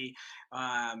People's Flea,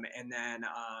 and then.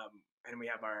 And we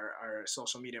have our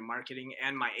social media marketing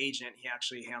and my agent. He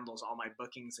actually handles all my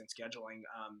bookings and scheduling.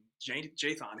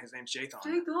 Jathan, his name's Jathan.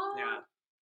 Yeah.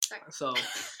 So,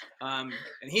 and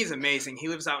he's amazing. He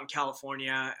lives out in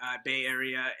California, Bay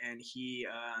Area, and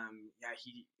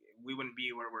we wouldn't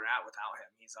be where we're at without him.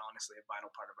 He's honestly a vital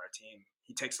part of our team.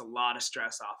 He takes a lot of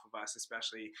stress off of us,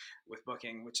 especially with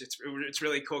booking, which it's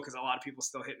really cool because a lot of people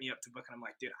still hit me up to book, and I'm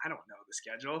like, dude, I don't know the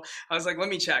schedule. I was like, let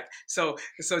me check. So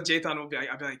Jathan will be like,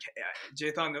 I'll be like,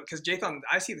 Jathan, because Jathan,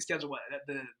 I see the schedule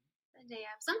the day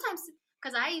of. Sometimes,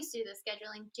 because I used to do the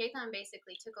scheduling, Jathan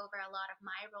basically took over a lot of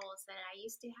my roles that I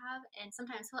used to have, and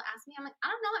sometimes he'll ask me, I'm like, I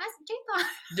don't know, ask Jathan.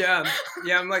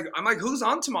 Yeah. I'm like, who's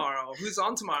on tomorrow?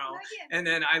 And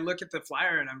then I look at the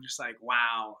flyer and I'm just like,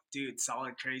 wow, dude,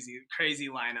 solid, crazy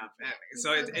lineup. Yeah,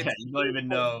 so it's you don't even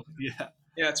know. Yeah,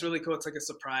 it's really cool. It's like a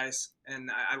surprise, and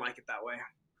I like it that way.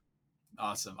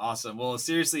 Awesome. Well,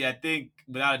 seriously, I think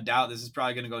without a doubt, this is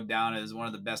probably going to go down as one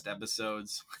of the best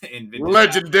episodes in vintage.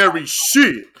 Legendary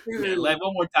shit. Yeah, one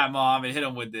more time, Mom, and hit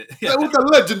him with it. With the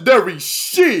legendary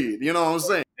shit. You know what I'm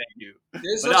saying? Thank you.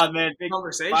 There's But no, man,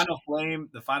 conversation.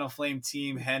 the Final Flame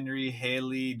team, Henry,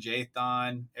 Haley,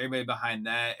 Jathan, everybody behind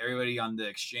that, everybody on the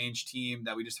Exchvnge team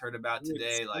that we just heard about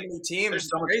today. Like, there's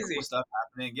so much cool stuff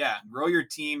happening. Yeah, grow your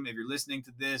team. If you're listening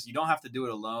to this, you don't have to do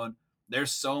it alone.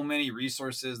 There's so many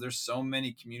resources. There's so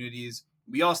many communities.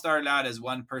 We all started out as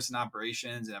one-person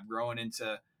operations and have grown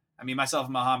into, I mean, myself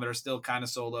and Muhammad are still kind of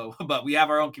solo, but we have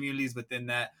our own communities within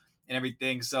that and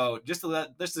everything. So just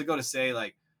to go to say,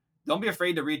 like, don't be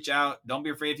afraid to reach out. Don't be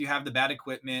afraid if you have the bad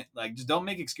equipment. Like, just don't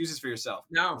make excuses for yourself.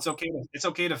 No. It's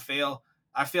okay to fail.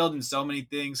 I failed in so many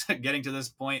things getting to this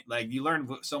point. Like, you learn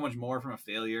so much more from a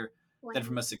failure than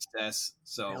from a success.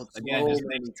 So again, just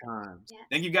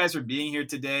thank you guys for being here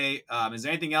today. Is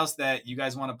there anything else that you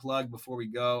guys want to plug before we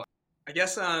go? I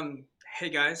guess, hey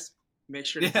guys, make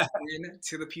sure to tune in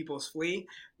to the People's Flea.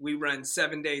 We run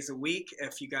 7 days a week.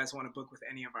 If you guys want to book with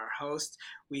any of our hosts,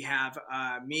 we have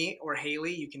me or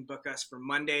Haley. You can book us for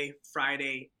Monday,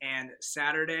 Friday, and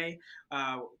Saturday.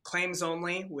 Claims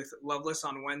only with Loveless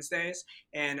on Wednesdays,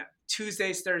 and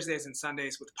Tuesdays, Thursdays, and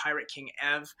Sundays with Pirate King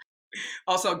Ev.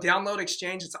 Also, download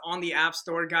Exchvnge. It's on the App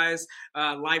Store, guys.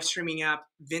 Live streaming app,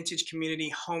 vintage community,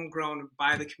 homegrown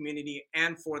by the community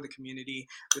and for the community.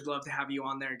 We'd love to have you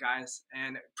on there, guys.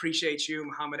 And appreciate you,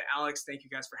 Muhammad, Alex. Thank you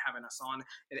guys for having us on.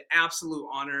 An absolute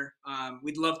honor.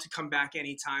 We'd love to come back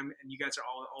anytime, and you guys are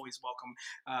always welcome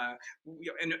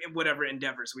in whatever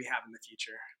endeavors we have in the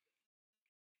future.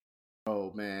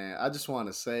 Oh man, I just want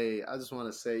to say,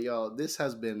 yo, this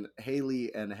has been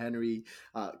Haley and Henry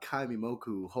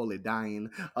Kaimimoku Holedain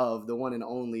of the one and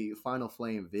only Final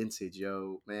Flame Vintage.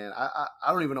 Yo, man, I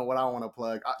don't even know what I want to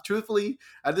plug. Truthfully,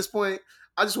 at this point,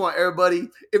 I just want everybody,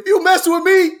 if you mess with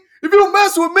me,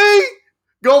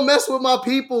 go mess with my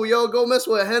people, yo. Go mess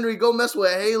with Henry. Go mess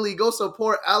with Haley. Go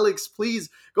support Alex, please.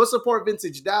 Go support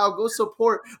Vintage Dow. Go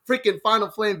support freaking Final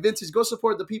Flame Vintage. Go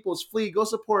support the People's Flea. Go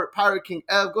support Pirate King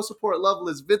Ev. Go support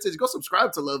Loveless Vintage. Go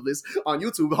subscribe to Loveless on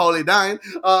YouTube. Holy Dying.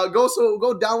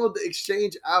 Go download the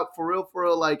Exchvnge app for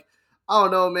real. Like, I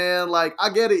don't know, man. Like, I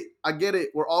get it.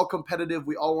 We're all competitive.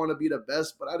 We all want to be the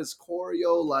best. But at its core,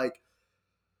 yo, like,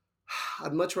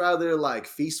 I'd much rather like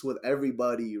feast with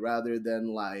everybody rather than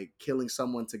like killing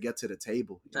someone to get to the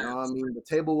table. You know what I mean? The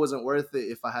table wasn't worth it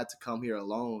if I had to come here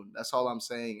alone. That's all I'm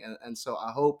saying. And so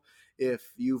I hope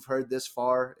if you've heard this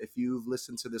far, if you've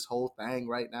listened to this whole thing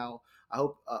right now, I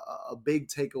hope a big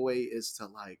takeaway is to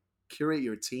like curate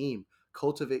your team,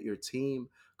 cultivate your team.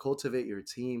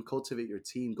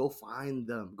 Go find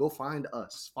them. Go find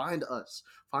us. Find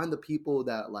the people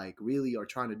that like really are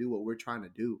trying to do what we're trying to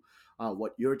do.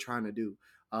 What you're trying to do.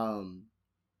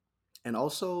 And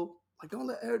also, like, don't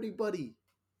let anybody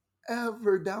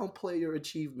ever downplay your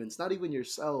achievements, not even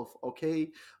yourself, okay?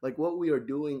 Like, what we are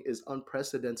doing is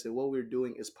unprecedented. What we're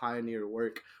doing is pioneer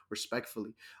work,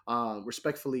 respectfully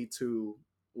to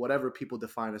whatever people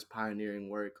define as pioneering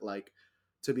work. Like,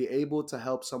 To be able to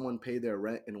help someone pay their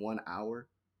rent in 1 hour,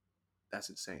 that's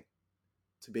insane.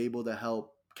 To be able to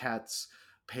help cats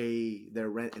pay their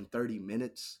rent in 30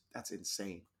 minutes, that's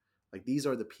insane. Like these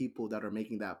are the people that are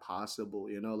making that possible,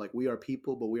 like we are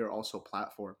people, but we are also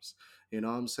platforms. You know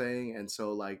what I'm saying? And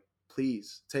so like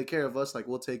please take care of us like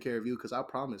we'll take care of you, because I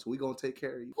promise we gonna take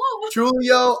care of you. Truly,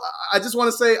 yo, I just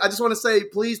want to say,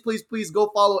 please, please, please go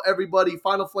follow everybody.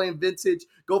 Final Flame Vintage.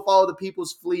 Go follow the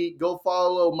People's Fleet. Go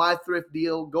follow My Thrift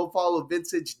Deal. Go follow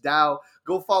Vintage Dow.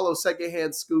 Go follow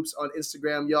Secondhand Scoops on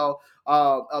Instagram, y'all.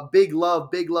 A big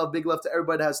love, big love, big love to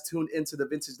everybody that has tuned into the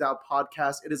Vintage Dow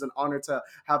podcast. It is an honor to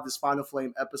have this Final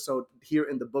Flame episode here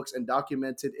in the books and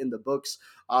documented in the books,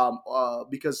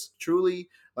 because truly,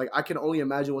 like I can only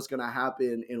imagine what's gonna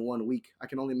happen in 1 week. I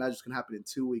can only imagine what's gonna happen in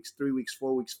 2 weeks, 3 weeks,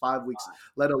 4 weeks, 5 weeks,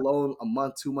 let alone a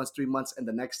month, 2 months, 3 months, and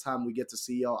the next time we get to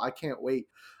see y'all. I can't wait.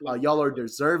 Y'all are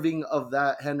deserving of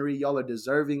that, Henry. Y'all are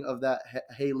deserving of that,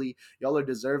 Haley. Y'all are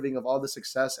deserving of all the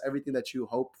success, everything that you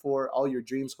hope for, all your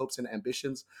dreams, hopes, and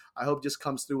ambitions. I hope just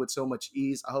comes through with so much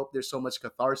ease. I hope there's so much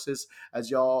catharsis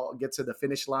as y'all get to the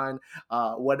finish line,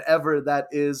 whatever that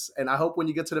is. And I hope when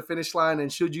you get to the finish line,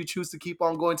 and should you choose to keep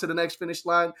on going to the next finish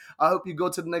line, I hope you go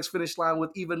to the next finish line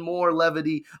with even more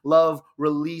levity, love,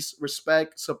 release,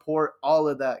 respect, support, all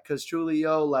of that. Because truly,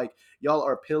 yo, like y'all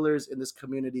are pillars in this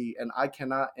community, and I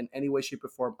cannot in any way, shape, or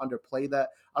form underplay that.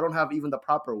 I don't have even the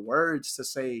proper words to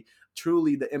say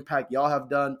truly the impact y'all have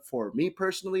done for me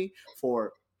personally,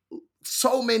 for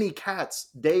so many cats,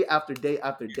 day after day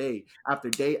after day after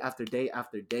day after day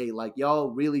after day. Like y'all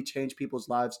really change people's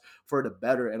lives for the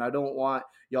better, and I don't want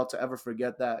y'all to ever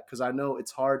forget that, because I know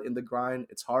it's hard in the grind.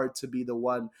 It's hard to be the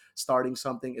one starting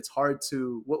something. It's hard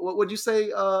to what would you say,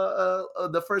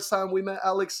 the first time we met,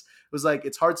 Alex? It was like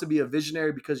it's hard to be a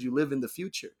visionary because you live in the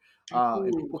future, and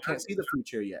Ooh, people can't see the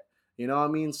future yet. You know what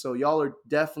I mean? So y'all are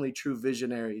definitely true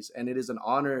visionaries, and it is an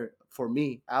honor for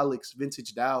me, Alex,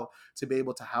 Vintage Dow, to be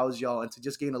able to house y'all and to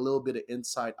just gain a little bit of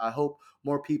insight. I hope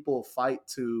more people fight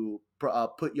to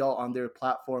put y'all on their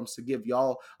platforms, to give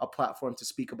y'all a platform to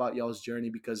speak about y'all's journey,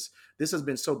 because this has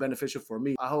been so beneficial for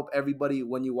me. I hope everybody,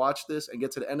 when you watch this and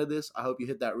get to the end of this, I hope you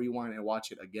hit that rewind and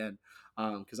watch it again,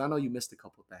 because I know you missed a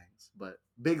couple things. But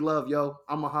big love, yo.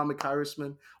 I'm Muhammad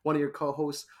Kairisman, one of your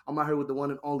co-hosts. I'm out here with the one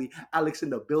and only Alex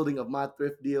in the building of My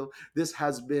Thrift Deal. This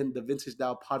has been the Vintage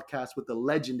Dow podcast with the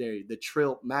legendary, the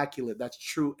trill immaculate, that's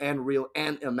true and real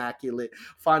and immaculate,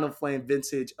 Final Flame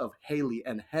Vintage of Haley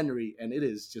and Henry. And it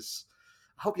is just,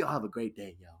 I hope y'all have a great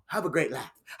day, yo. Have a great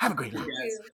laugh. Have a great laugh. yes.